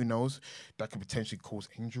for him. Who knows? That could potentially cause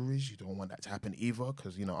injuries. You don't want that to happen either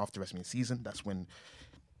because, after WrestleMania season, that's when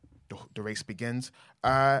the race begins.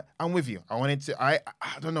 I'm with you. I wanted to. I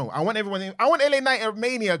don't know. I want everyone. I want LA Knight at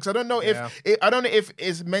Mania because I don't know if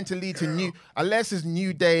it's meant to lead to new, unless it's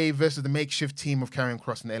New Day versus the makeshift team of Karrion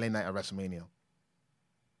Kross and LA Knight at WrestleMania.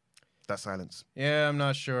 That silence. Yeah, I'm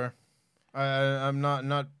not sure. I'm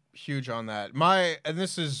not huge on that. And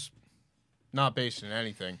this is not based on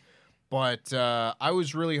anything, but I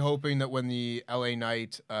was really hoping that when the LA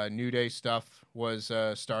Knight New Day stuff was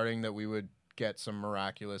starting, that we would get some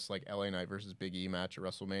miraculous LA Knight versus Big E match at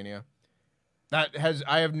WrestleMania.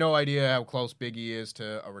 I have no idea how close Big E is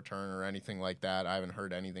to a return or anything like that. I haven't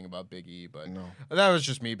heard anything about Big E, but that was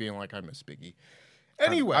just me being like, I miss Big E.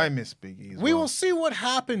 Anyway, I miss Big E. We will see what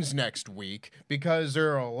happens next week because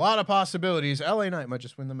there are a lot of possibilities. LA Knight might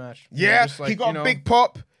just win the match. Yeah, he got a big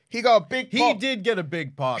pop. He got a big pop. He did get a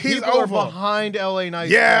big pop. He's People over. are behind LA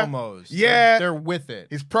Knight's promos. Yeah. They're with it.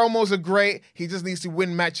 His promos are great. He just needs to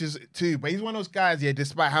win matches too. But he's one of those guys,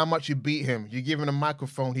 despite how much you beat him, you give him a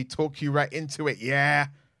microphone, he talk you right into it. Yeah.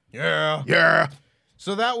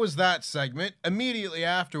 So that was that segment. Immediately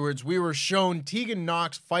afterwards, we were shown Tegan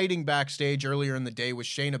Nox fighting backstage earlier in the day with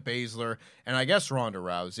Shayna Baszler and I guess Ronda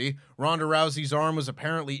Rousey. Ronda Rousey's arm was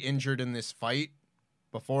apparently injured in this fight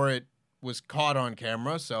before it was caught on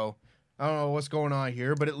camera, so I don't know what's going on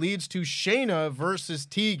here, but it leads to Shayna versus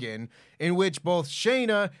Tegan, in which both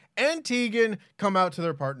Shayna and Tegan come out to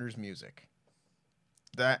their partner's music.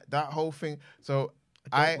 That whole thing. So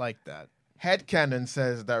I don't like that. Headcanon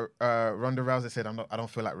says that Ronda Rousey said, I don't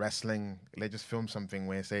feel like wrestling. They just film something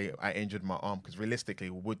where say I injured my arm. Because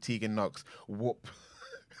realistically, would Tegan Nox whoop?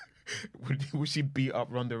 would she beat up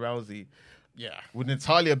Ronda Rousey? Yeah. Would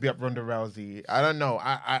Natalya be up Ronda Rousey? I don't know.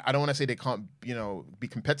 I don't want to say they can't, be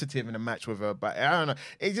competitive in a match with her, but I don't know.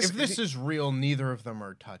 If this is real, neither of them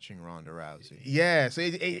are touching Ronda Rousey. Yeah, so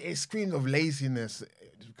it screams of laziness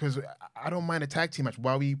because I don't mind a tag team match.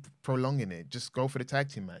 Why are we prolonging it? Just go for the tag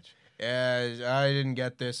team match. Yeah, I didn't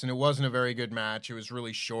get this, and it wasn't a very good match. It was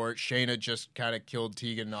really short. Shayna just kind of killed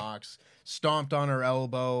Tegan Nox, stomped on her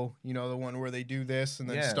elbow, the one where they do this and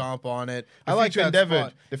then stomp on it. I like that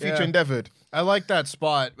spot. The future endeavored. I like that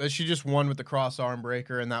spot, but she just won with the cross arm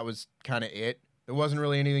breaker, and that was kind of it. There wasn't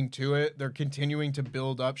really anything to it. They're continuing to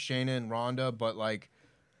build up Shayna and Ronda, but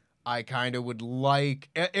I kind of would like...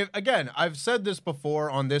 Again, I've said this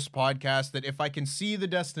before on this podcast, that if I can see the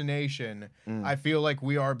destination, I feel like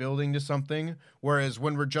we are building to something, whereas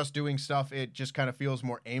when we're just doing stuff, it just kind of feels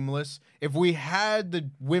more aimless. If we had the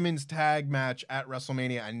women's tag match at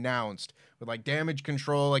WrestleMania announced, with Damage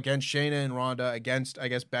Control against Shayna and Ronda, against, I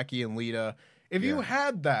guess, Becky and Lita, if you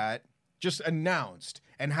had that just announced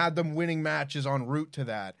and had them winning matches en route to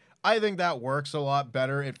that, I think that works a lot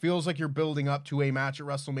better. It feels like you're building up to a match at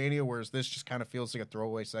WrestleMania, whereas this just kind of feels like a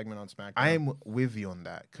throwaway segment on SmackDown. I am with you on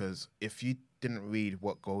that, because if you didn't read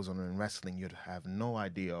what goes on in wrestling, you'd have no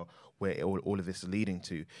idea where all of this is leading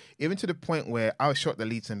to. Even to the point where I was shocked that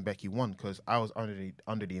Lita and Becky won, because I was under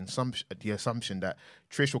the assumption that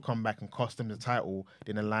Trish will come back and cost them the title,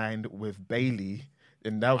 then aligned with Bayley,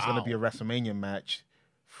 and that was going to be a WrestleMania match.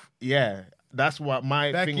 Yeah. That's what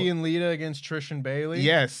my Becky and Lita against Trish and Bayley?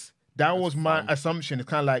 Yes. That was my assumption. It's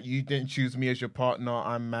kind of like, you didn't choose me as your partner.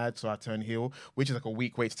 I'm mad, so I turn heel, which is a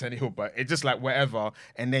weak way to turn heel, but it's just whatever.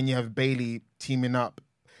 And then you have Bayley teaming up.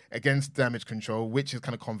 against Damage Control, which is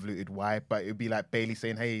kind of convoluted why, but it would be like Bayley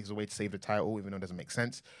saying, hey, here's a way to save the title, even though it doesn't make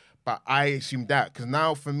sense. But I assume that, because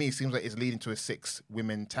now for me, it seems like it's leading to a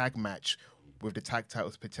 6-women tag match with the tag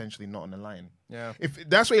titles potentially not on the line. Yeah. If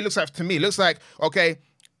that's what it looks like to me. It looks like, okay,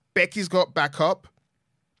 Becky's got backup.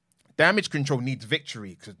 Damage Control needs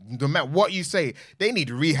victory, because no matter what you say, they need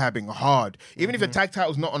rehabbing hard. Even if the tag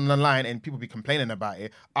title's not on the line and people be complaining about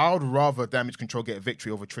it, I would rather Damage Control get a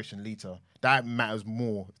victory over Trish and Lita. That matters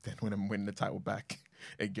more than when I'm winning the title back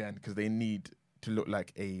again, because they need to look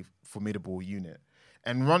like a formidable unit.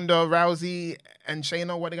 And Ronda Rousey and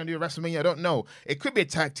Shayna, what are they going to do at WrestleMania? I don't know. It could be a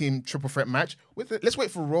tag team triple threat match. Let's wait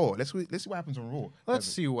for Raw. Let's see what happens on Raw. Let's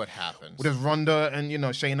see what happens. Does Ronda and,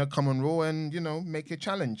 Shayna come on Raw and, make a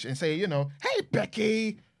challenge and say, hey,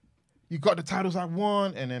 Becky, you got the titles I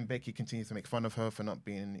want. And then Becky continues to make fun of her for not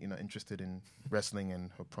being, interested in wrestling and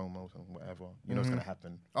her promos and whatever. You know what's going to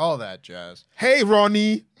happen. All that jazz. Hey,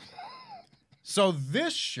 Ronnie. So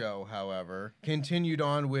this show, however, continued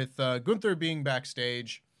on with Gunther being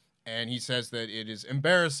backstage, and he says that it is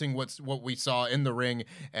embarrassing what we saw in the ring.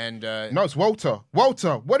 And no, it's Walter.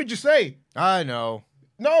 Walter, what did you say? I know.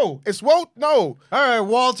 No, it's Walt. No. All right,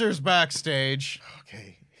 Walter's backstage.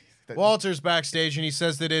 Okay. Walter's backstage, and he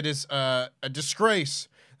says that it is a disgrace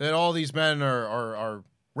that all these men are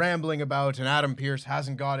rambling about, and Adam Pearce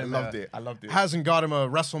hasn't got him. I loved it. Hasn't got him a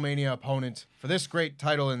WrestleMania opponent for this great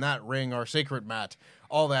title in that ring, our sacred mat,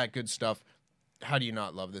 all that good stuff. How do you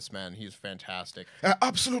not love this man? He's fantastic. An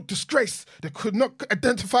absolute disgrace. They could not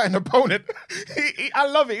identify an opponent. I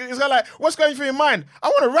love it. He's like, what's going through your mind? I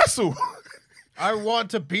want to wrestle. I want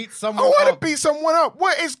to beat someone I want up. to beat someone up.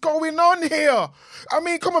 What is going on here? I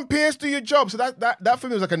mean, come on, Pierce, do your job. So that for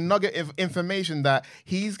me was like a nugget of information that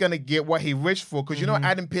he's going to get what he wished for. Because,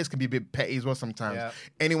 Adam Pearce can be a bit petty as well sometimes. Yeah.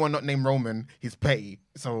 Anyone not named Roman, he's petty.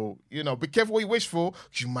 So, be careful what you wish for,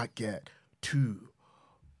 because you might get 2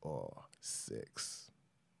 or 6.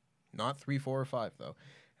 Not 3, 4, or 5, though.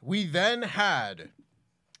 We then had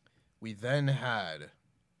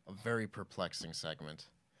a very perplexing segment.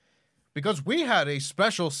 Because we had a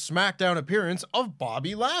special SmackDown appearance of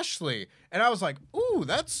Bobby Lashley. And I was like, ooh,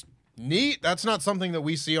 that's neat. That's not something that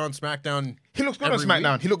we see on SmackDown. He looks good on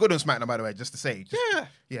SmackDown. He looked good on SmackDown, by the way, just to say.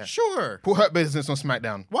 Yeah, sure. Put Hurt Business on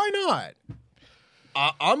SmackDown. Why not?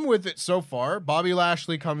 I'm with it so far. Bobby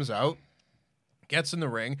Lashley comes out, gets in the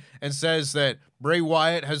ring, and says that Bray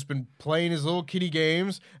Wyatt has been playing his little kiddie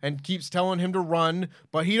games and keeps telling him to run,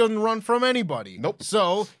 but he doesn't run from anybody. Nope.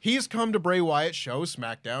 So he's come to Bray Wyatt's show,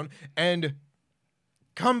 SmackDown, and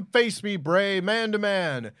come face me, Bray, man to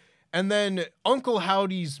man. And then Uncle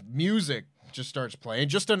Howdy's music just starts playing.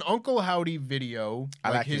 Just an Uncle Howdy video. I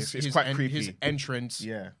like his, it's quite creepy. His entrance.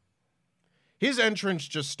 Yeah. His entrance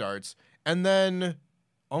just starts, and then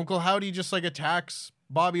Uncle Howdy just attacks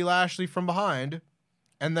Bobby Lashley from behind,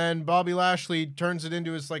 and then Bobby Lashley turns it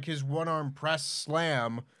into his one-arm press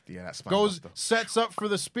slam. Yeah, that's fine. Goes, sets up for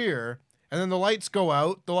the spear, and then the lights go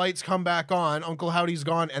out, the lights come back on, Uncle Howdy's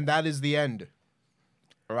gone, and that is the end.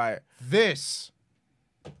 Right. This.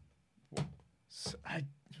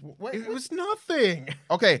 It was nothing.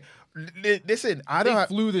 Okay, listen, They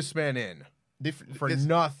flew this man in for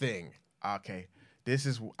nothing. Okay, this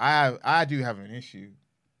is, I do have an issue.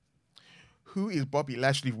 Who is Bobby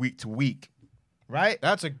Lashley week to week? Right?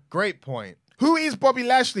 That's a great point. Who is Bobby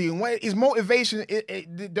Lashley and what his motivation?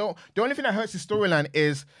 The only thing that hurts his storyline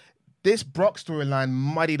is this Brock storyline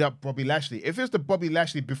muddied up Bobby Lashley. If it was the Bobby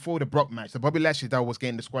Lashley before the Brock match, the Bobby Lashley that was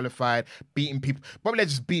getting disqualified, beating people, Bobby Lashley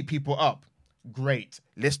just beat people up. Great.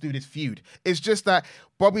 Let's do this feud. It's just that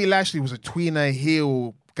Bobby Lashley was a tweener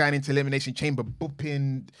heel guy into Elimination Chamber,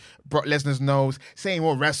 booping Brock Lesnar's nose, saying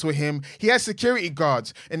we'll wrestle him. He has security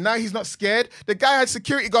guards, and now he's not scared. The guy had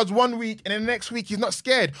security guards 1 week, and then the next week he's not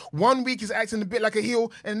scared. 1 week he's acting a bit like a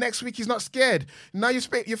heel, and the next week he's not scared. Now you're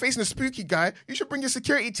facing a spooky guy. You should bring your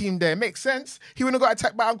security team there. Makes sense. He wouldn't have got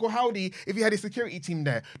attacked by Uncle Howdy if he had his security team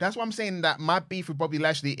there. That's why I'm saying that my beef with Bobby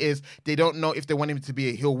Lashley is they don't know if they want him to be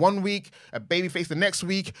a heel 1 week, a babyface the next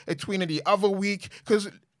week, a tweener the other week, because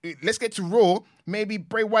let's get to Raw. Maybe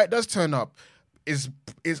Bray Wyatt does turn up. Is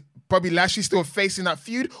Bobby Lashley still facing that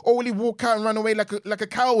feud, or will he walk out and run away like a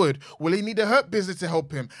coward? Will he need the Hurt Business to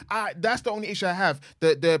help him? That's the only issue I have.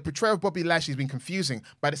 The portrayal of Bobby Lashley has been confusing.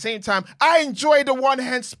 But at the same time, I enjoyed the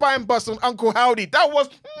one-hand spine bust on Uncle Howdy. That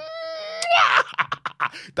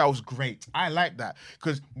was great. I like that.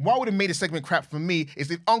 Because what would have made the segment crap for me is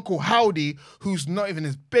if Uncle Howdy, who's not even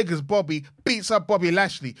as big as Bobby, beats up Bobby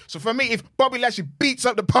Lashley. So for me, if Bobby Lashley beats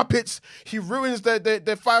up the puppets, he ruins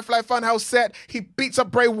the Firefly Funhouse set, he beats up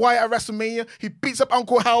Bray Wyatt at WrestleMania, he beats up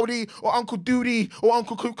Uncle Howdy or Uncle Doody or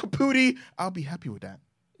Uncle Capoody, I'll be happy with that.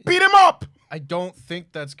 Beat him up! I don't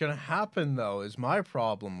think that's going to happen, though, is my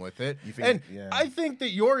problem with it. think- And I think that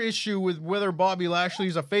your issue with whether Bobby Lashley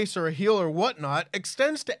is a face or a heel or whatnot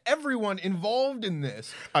extends to everyone involved in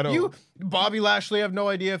this. I know. Bobby Lashley, have no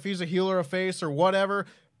idea if he's a heel or a face or whatever.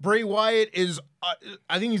 Bray Wyatt is,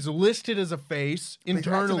 I think he's listed as a face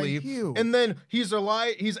internally. acting like heel. And then he's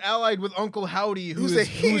allied with Uncle Howdy, who's a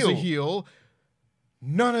heel.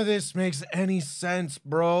 None of this makes any sense,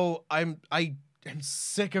 bro. I am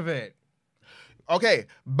sick of it. Okay,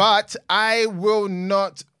 but I will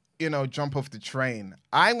not, jump off the train.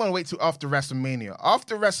 I'm going to wait till after WrestleMania.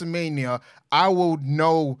 After WrestleMania, I will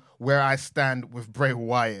know where I stand with Bray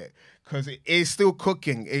Wyatt. Because it is still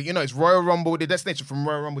cooking. It's Royal Rumble, the destination from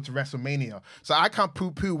Royal Rumble to WrestleMania. So I can't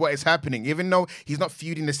poo-poo what is happening. Even though he's not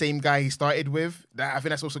feuding the same guy he started with, I think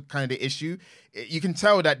that's also kind of the issue. You can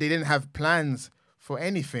tell that they didn't have plans for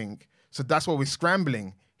anything. So that's why we're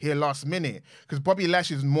scrambling here last minute. Because Bobby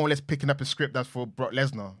Lashley is more or less picking up a script that's for Brock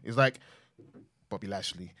Lesnar. It's like, Bobby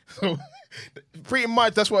Lashley. So pretty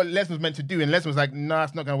much that's what Lesnar's meant to do. And Lesnar's like, nah,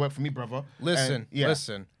 it's not going to work for me, brother.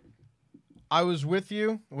 Listen. I was with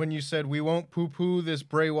you when you said we won't poo-poo this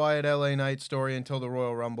Bray Wyatt LA Knight story until the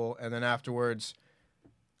Royal Rumble. And then afterwards,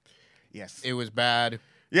 yes, it was bad.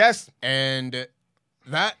 Yes. And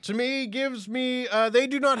that, to me, gives me... they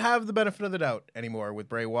do not have the benefit of the doubt anymore with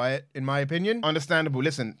Bray Wyatt, in my opinion. Understandable.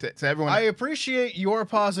 Listen, to everyone... I appreciate your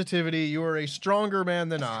positivity. You are a stronger man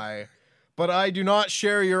than I. But I do not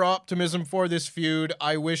share your optimism for this feud.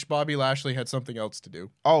 I wish Bobby Lashley had something else to do.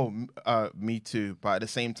 Oh, me too. But at the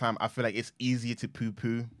same time, I feel like it's easier to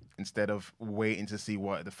poo-poo instead of waiting to see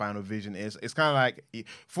what the final vision is. It's kind of like,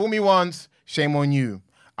 fool me once, shame on you.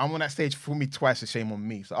 I'm on that stage, fool me twice, it's shame on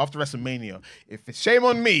me. So after WrestleMania, if it's shame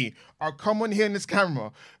on me, I'll come on here in this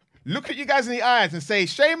camera, look at you guys in the eyes and say,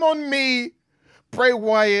 shame on me, Bray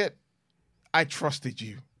Wyatt, I trusted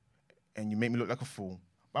you. And you make me look like a fool.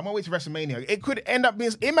 But I'm on my way to WrestleMania. It could end up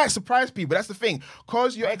being, it might surprise people. That's the thing.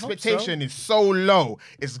 Because your expectation is so low,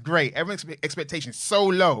 it's great. Everyone's expectation is so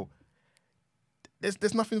low.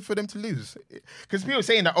 There's nothing for them to lose. Because people are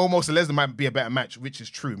saying that almost Lesnar might be a better match, which is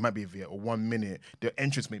true. It might be a 1 minute. The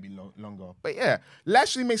entrance may be longer. But yeah,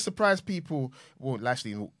 Lashley may surprise people. Well,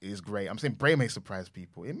 Lashley is great. I'm saying Bray may surprise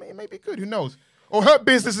people. It may be good. Who knows? Or Hurt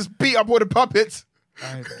Business is beat up all the puppets.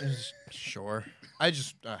 Sure. I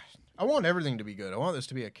want everything to be good. I want this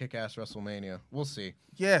to be a kick-ass WrestleMania. We'll see.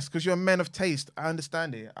 Yes, because you're a man of taste. I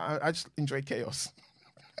understand it. I just enjoy chaos.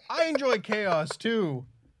 I enjoy chaos, too.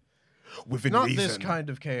 Within Not reason. this kind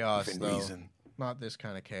of chaos, Within though. reason. Not this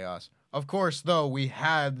kind of chaos. Of course, though, we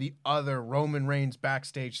had the other Roman Reigns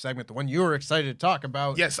backstage segment, the one you were excited to talk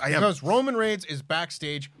about. Yes, I am. Because Roman Reigns is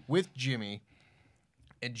backstage with Jimmy,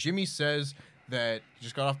 and Jimmy says that he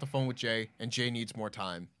just got off the phone with Jay, and Jay needs more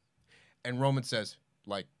time. And Roman says,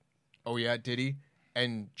 oh yeah, did he?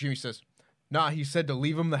 And Jimmy says, nah, he said to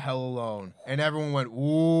leave him the hell alone. And everyone went,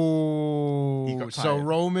 ooh. So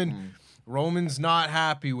Roman's not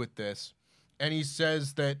happy with this. And he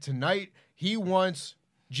says that tonight he wants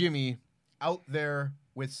Jimmy out there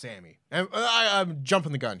with Sammy. And I'm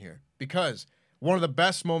jumping the gun here because one of the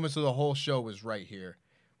best moments of the whole show was right here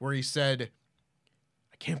where he said,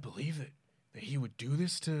 I can't believe it, that he would do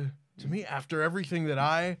this to me after everything that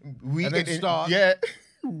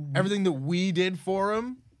everything that we did for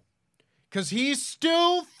him. Because he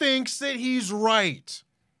still thinks that he's right.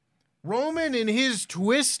 Roman, in his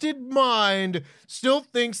twisted mind, still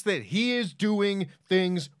thinks that he is doing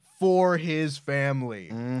things for his family.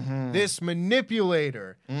 Mm-hmm. This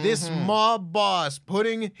manipulator, this mob boss,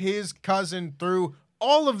 putting his cousin through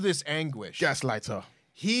all of this anguish. Gaslighter.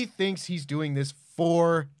 He thinks he's doing this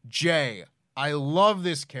for Jay. I love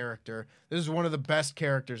this character. This is one of the best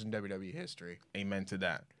characters in WWE history. Amen to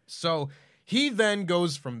that. So he then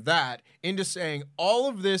goes from that into saying all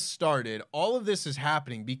of this is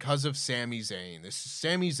happening because of Sami Zayn. This is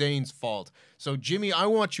Sami Zayn's fault. So Jimmy, I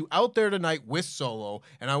want you out there tonight with Solo,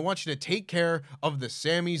 and I want you to take care of the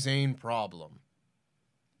Sami Zayn problem.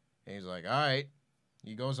 And he's like, all right.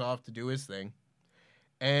 He goes off to do his thing.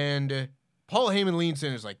 And Paul Heyman leans in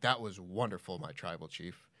and is like, that was wonderful, my tribal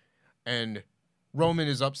chief. And Roman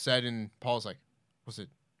is upset, and Paul's like, was it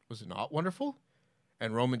not wonderful?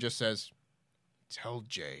 And Roman just says, tell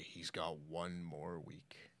Jay he's got one more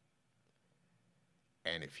week.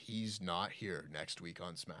 And if he's not here next week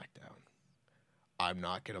on SmackDown, I'm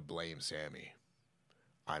not going to blame Sammy.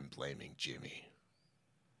 I'm blaming Jimmy.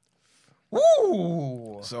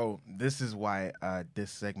 Woo! So this is why this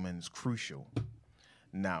segment is crucial.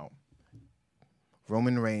 Now,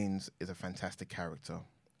 Roman Reigns is a fantastic character.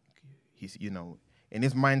 He's, in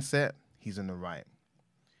his mindset, he's in the right.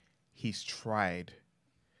 He's tried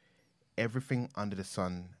everything under the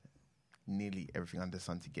sun, nearly everything under the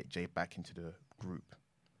sun, to get Jay back into the group.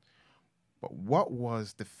 But what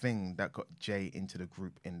was the thing that got Jay into the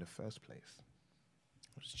group in the first place?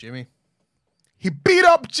 It was Jimmy. He beat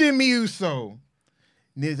up Jimmy Uso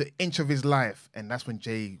near the inch of his life. And that's when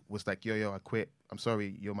Jay was like, yo, I quit. I'm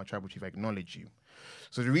sorry, you're my tribal chief. I acknowledge you.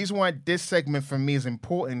 So the reason why this segment for me is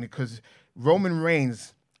important because Roman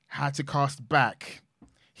Reigns had to cast back.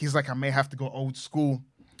 He's like, I may have to go old school.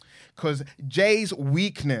 Because Jay's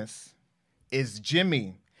weakness is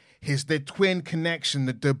Jimmy. The twin connection,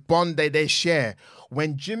 the bond that they share.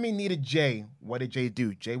 When Jimmy needed Jay, what did Jay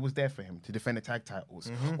do? Jay was there for him to defend the tag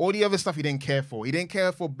titles. All the other stuff he didn't care for. He didn't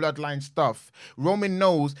care for bloodline stuff. Roman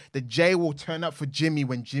knows that Jay will turn up for Jimmy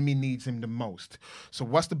when Jimmy needs him the most. So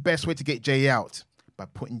what's the best way to get Jay out? By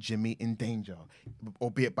putting Jimmy in danger,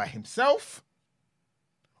 albeit by himself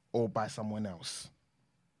or by someone else.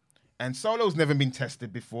 And Solo's never been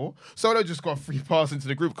tested before. Solo just got free pass into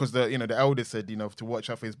the group because the elder said, to watch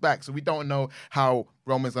out for his back. So we don't know how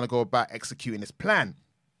Roman's going to go about executing his plan.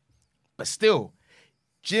 But still,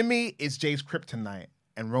 Jimmy is Jay's kryptonite,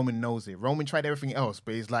 and Roman knows it. Roman tried everything else,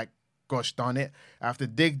 but he's like, gosh darn it, I have to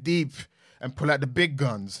dig deep and pull out the big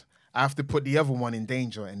guns. I have to put the other one in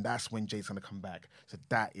danger, and that's when Jay's going to come back. So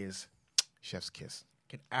that is chef's kiss.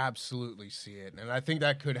 Can absolutely see it. And I think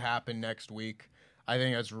that could happen next week. I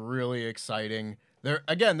think that's really exciting. There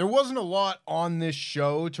wasn't a lot on this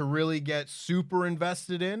show to really get super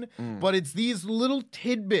invested in, but it's these little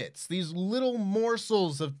tidbits, these little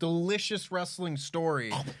morsels of delicious wrestling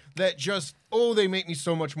story that just, they make me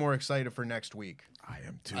so much more excited for next week. I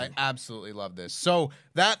am too. I absolutely love this. So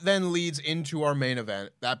that then leads into our main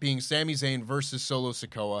event, that being Sami Zayn versus Solo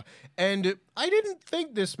Sikoa. And I didn't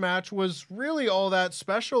think this match was really all that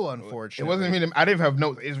special, unfortunately. It wasn't even, I didn't have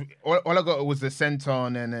notes. All I got was the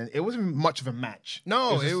senton, and it wasn't much of a match.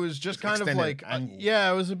 No, it was just kind of like,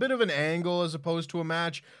 it was a bit of an angle as opposed to a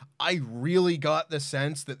match. I really got the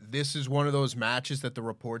sense that this is one of those matches that the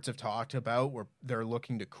reports have talked about where they're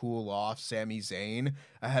looking to cool off Sami Zayn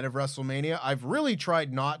ahead of WrestleMania. I've really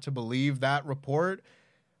tried not to believe that report,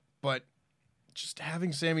 but just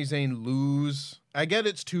having Sami Zayn lose, I get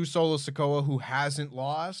it's to Solo Sikoa, who hasn't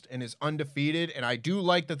lost and is undefeated, and I do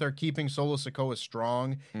like that they're keeping Solo Sikoa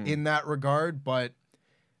strong in that regard, but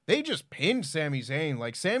they just pinned Sami Zayn.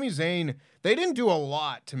 Like, Sami Zayn, they didn't do a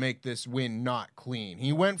lot to make this win not clean.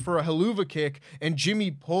 He went for a haluva kick, and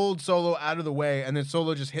Jimmy pulled Solo out of the way, and then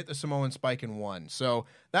Solo just hit the Samoan spike and won. So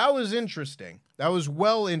that was interesting. That was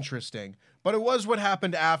interesting. But it was what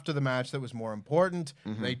happened after the match that was more important.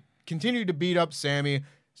 They continued to beat up Sami.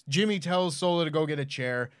 Jimmy tells Solo to go get a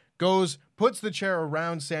chair, goes, puts the chair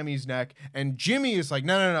around Sami's neck, and Jimmy is like,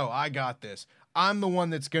 no, I got this. I'm the one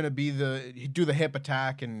that's going to do the hip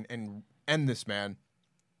attack and end this man.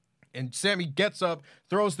 And Sami gets up,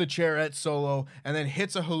 throws the chair at Solo, and then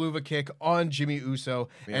hits a haluva kick on Jimmy Uso.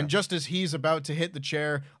 Yeah. And just as he's about to hit the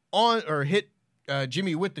chair hit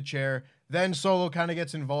Jimmy with the chair, then Solo kind of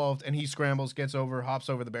gets involved, and he scrambles, hops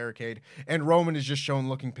over the barricade, and Roman is just shown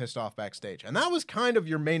looking pissed off backstage. And that was kind of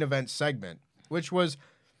your main event segment, which was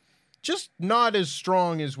just not as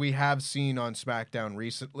strong as we have seen on SmackDown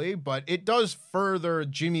recently, but it does further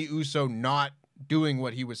Jimmy Uso not doing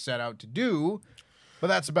what he was set out to do, but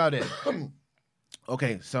that's about it.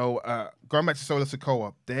 Okay, so going back to Solo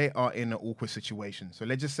Sikoa, they are in an awkward situation. So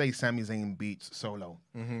let's just say Sami Zayn beats Solo.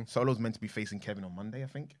 Solo's meant to be facing Kevin on Monday, I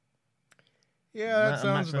think. Yeah, that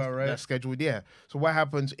sounds about right. That's scheduled, yeah. So what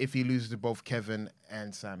happens if he loses to both Kevin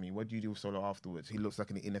and Sami? What do you do with Solo afterwards? He looks like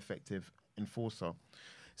an ineffective enforcer.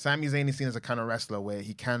 Sami Zayn is seen as a kind of wrestler where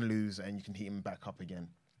he can lose and you can heat him back up again.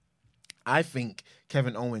 I think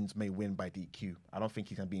Kevin Owens may win by DQ. I don't think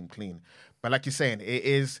he can beat him clean. But like you're saying, it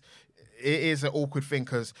is an awkward thing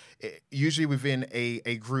because usually within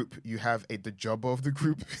a group, you have the jobber of the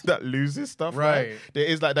group that loses stuff. Right. There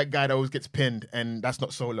is like that guy that always gets pinned, and that's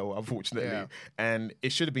not Solo, unfortunately. Yeah. And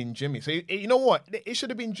it should have been Jimmy. So you know what? It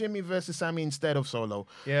should have been Jimmy versus Sami instead of Solo.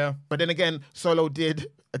 Yeah. But then again, Solo did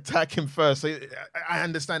attack him first. So I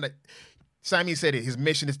understand that. Sami said it. His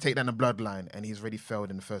mission is to take down the bloodline, and he's already failed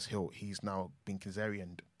in the first hill. He's now been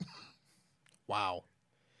Kazarian'd. Wow.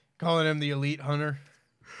 Calling him the elite hunter.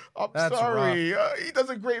 That's sorry. He does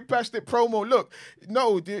a great passionate promo. Look,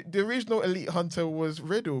 no, the original elite hunter was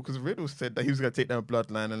Riddle, because Riddle said that he was going to take down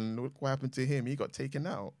bloodline, and look what happened to him. He got taken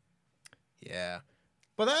out. Yeah.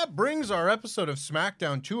 But that brings our episode of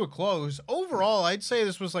SmackDown to a close. Overall, I'd say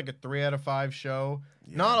this was like a 3 out of 5 show.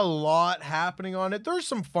 Yeah. Not a lot happening on it. There's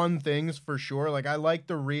some fun things for sure. Like, I like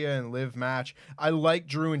the Rhea and Liv match. I like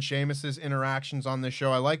Drew and Sheamus's interactions on this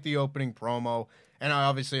show. I like the opening promo. And I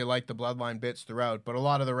obviously like the Bloodline bits throughout, but a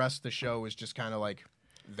lot of the rest of the show is just kind of like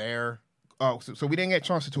there. Oh, so we didn't get a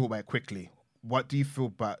chance to talk about it quickly. What do you feel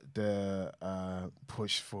about the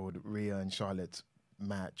push for the Rhea and Charlotte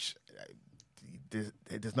match?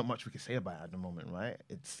 There's not much we can say about it at the moment, right?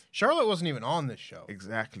 Charlotte wasn't even on this show.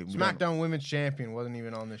 Exactly. SmackDown Women's Champion wasn't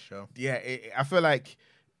even on this show. Yeah, I feel like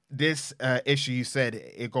this issue, you said,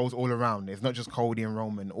 it goes all around. It's not just Cody and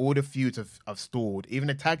Roman. All the feuds have stalled. Even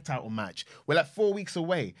the tag title match, we're like 4 weeks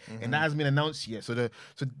away, and that hasn't been announced yet. So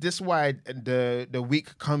this is why the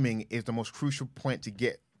week coming is the most crucial point to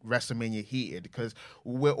get WrestleMania heated, because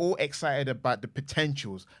we're all excited about the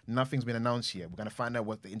potentials. Nothing's been announced yet. We're going to find out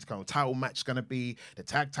what the Intercontinental title match is going to be, the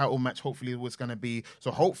tag title match, hopefully what's going to be. So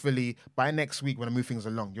hopefully by next week, we're going to move things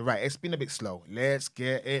along. You're right, it's been a bit slow. Let's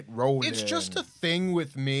get it rolling. It's just a thing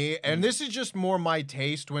with me, and this is just more my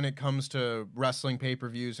taste when it comes to wrestling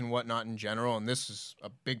pay-per-views and whatnot in general, and this is a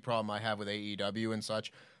big problem I have with AEW and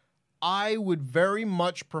such. I would very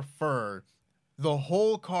much prefer the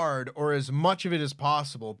whole card, or as much of it as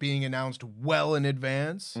possible, being announced well in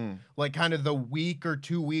advance, like kind of the week or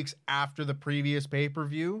 2 weeks after the previous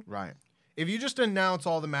pay-per-view. Right. If you just announce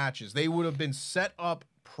all the matches, they would have been set up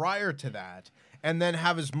prior to that, and then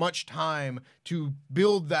have as much time to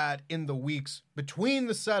build that in the weeks between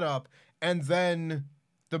the setup and then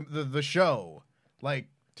the show. Like,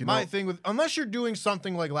 my thing with, unless you're doing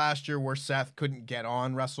something like last year where Seth couldn't get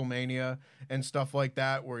on WrestleMania and stuff like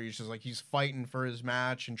that, where he's just like, he's fighting for his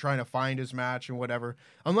match and trying to find his match and whatever,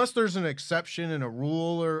 unless there's an exception in a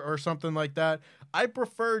rule or something like that, I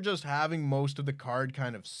prefer just having most of the card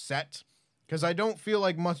kind of set, because I don't feel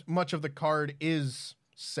like much of the card is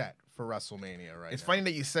set for WrestleMania right It's now. funny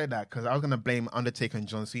that you said that, because I was going to blame Undertaker and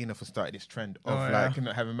John Cena for starting this trend of like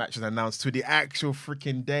having matches announced to the actual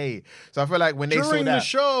freaking day. So I feel like when they saw that, the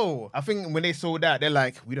show, I think when they saw that, they're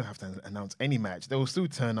like, we don't have to announce any match. They will still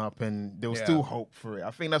turn up and they will still hope for it.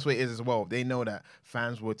 I think that's what it is as well. They know that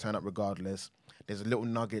fans will turn up regardless. There's little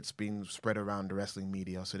nuggets being spread around the wrestling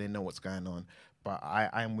media, so they know what's going on. But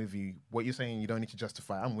I am with you. What you're saying, you don't need to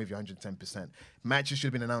justify. I'm with you 110%. Matches should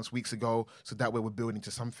have been announced weeks ago, so that way we're building to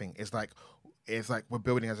something. It's like we're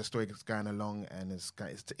building as a story is going along, and it's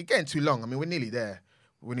getting too long. I mean, we're nearly there.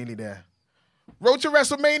 Road to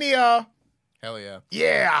WrestleMania. Hell yeah.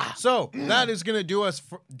 Yeah. So that is gonna do it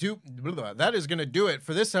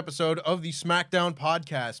for this episode of the SmackDown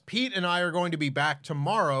podcast. Pete and I are going to be back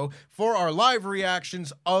tomorrow for our live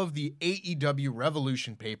reactions of the AEW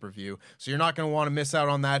Revolution pay-per-view. So you're not gonna want to miss out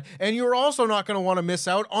on that, and you're also not gonna want to miss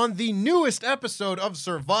out on the newest episode of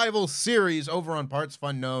Survival Series over on Parts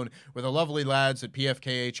Unknown, where the lovely lads at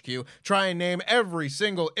PFKHQ try and name every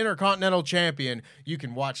single Intercontinental Champion. You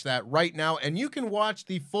can watch that right now, and you can watch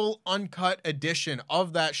the full uncut edition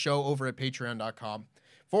of that show over at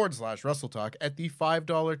patreon.com/WrestleTalk at the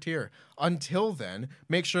 $5 tier. Until then,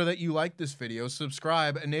 make sure that you like this video,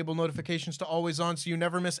 subscribe, enable notifications to always on so you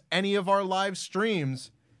never miss any of our live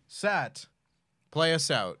streams. Sat, play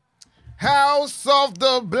us out. House of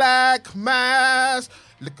the Black Mass.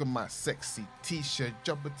 Look at my sexy t-shirt.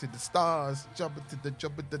 Jump it to the stars. Jump it to the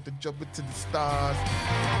stars.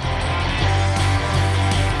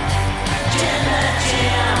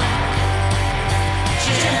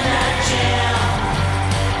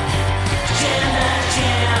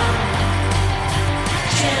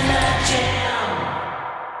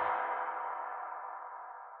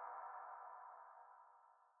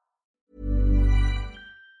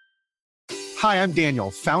 Hi, I'm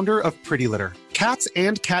Daniel, founder of Pretty Litter. Cats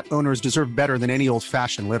and cat owners deserve better than any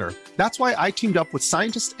old-fashioned litter. That's why I teamed up with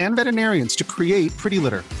scientists and veterinarians to create Pretty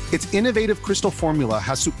Litter. Its innovative crystal formula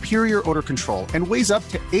has superior odor control and weighs up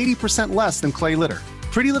to 80% less than clay litter.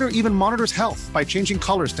 Pretty Litter even monitors health by changing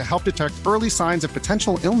colors to help detect early signs of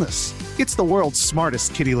potential illness. It's the world's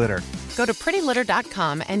smartest kitty litter. Go to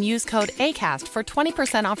prettylitter.com and use code ACAST for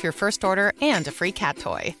 20% off your first order and a free cat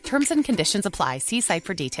toy. Terms and conditions apply. See site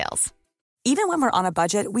for details. Even when we're on a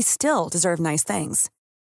budget, we still deserve nice things.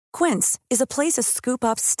 Quince is a place to scoop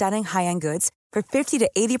up stunning high-end goods for 50 to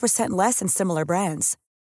 80% less than similar brands.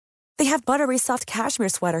 They have buttery soft cashmere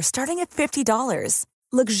sweaters starting at $50,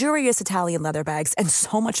 luxurious Italian leather bags, and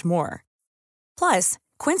so much more. Plus,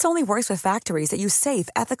 Quince only works with factories that use safe,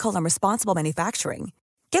 ethical, and responsible manufacturing.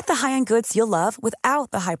 Get the high-end goods you'll love without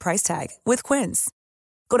the high price tag with Quince.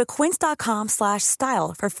 Go to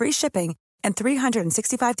quince.com/style for free shipping and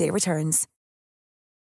 365-day returns.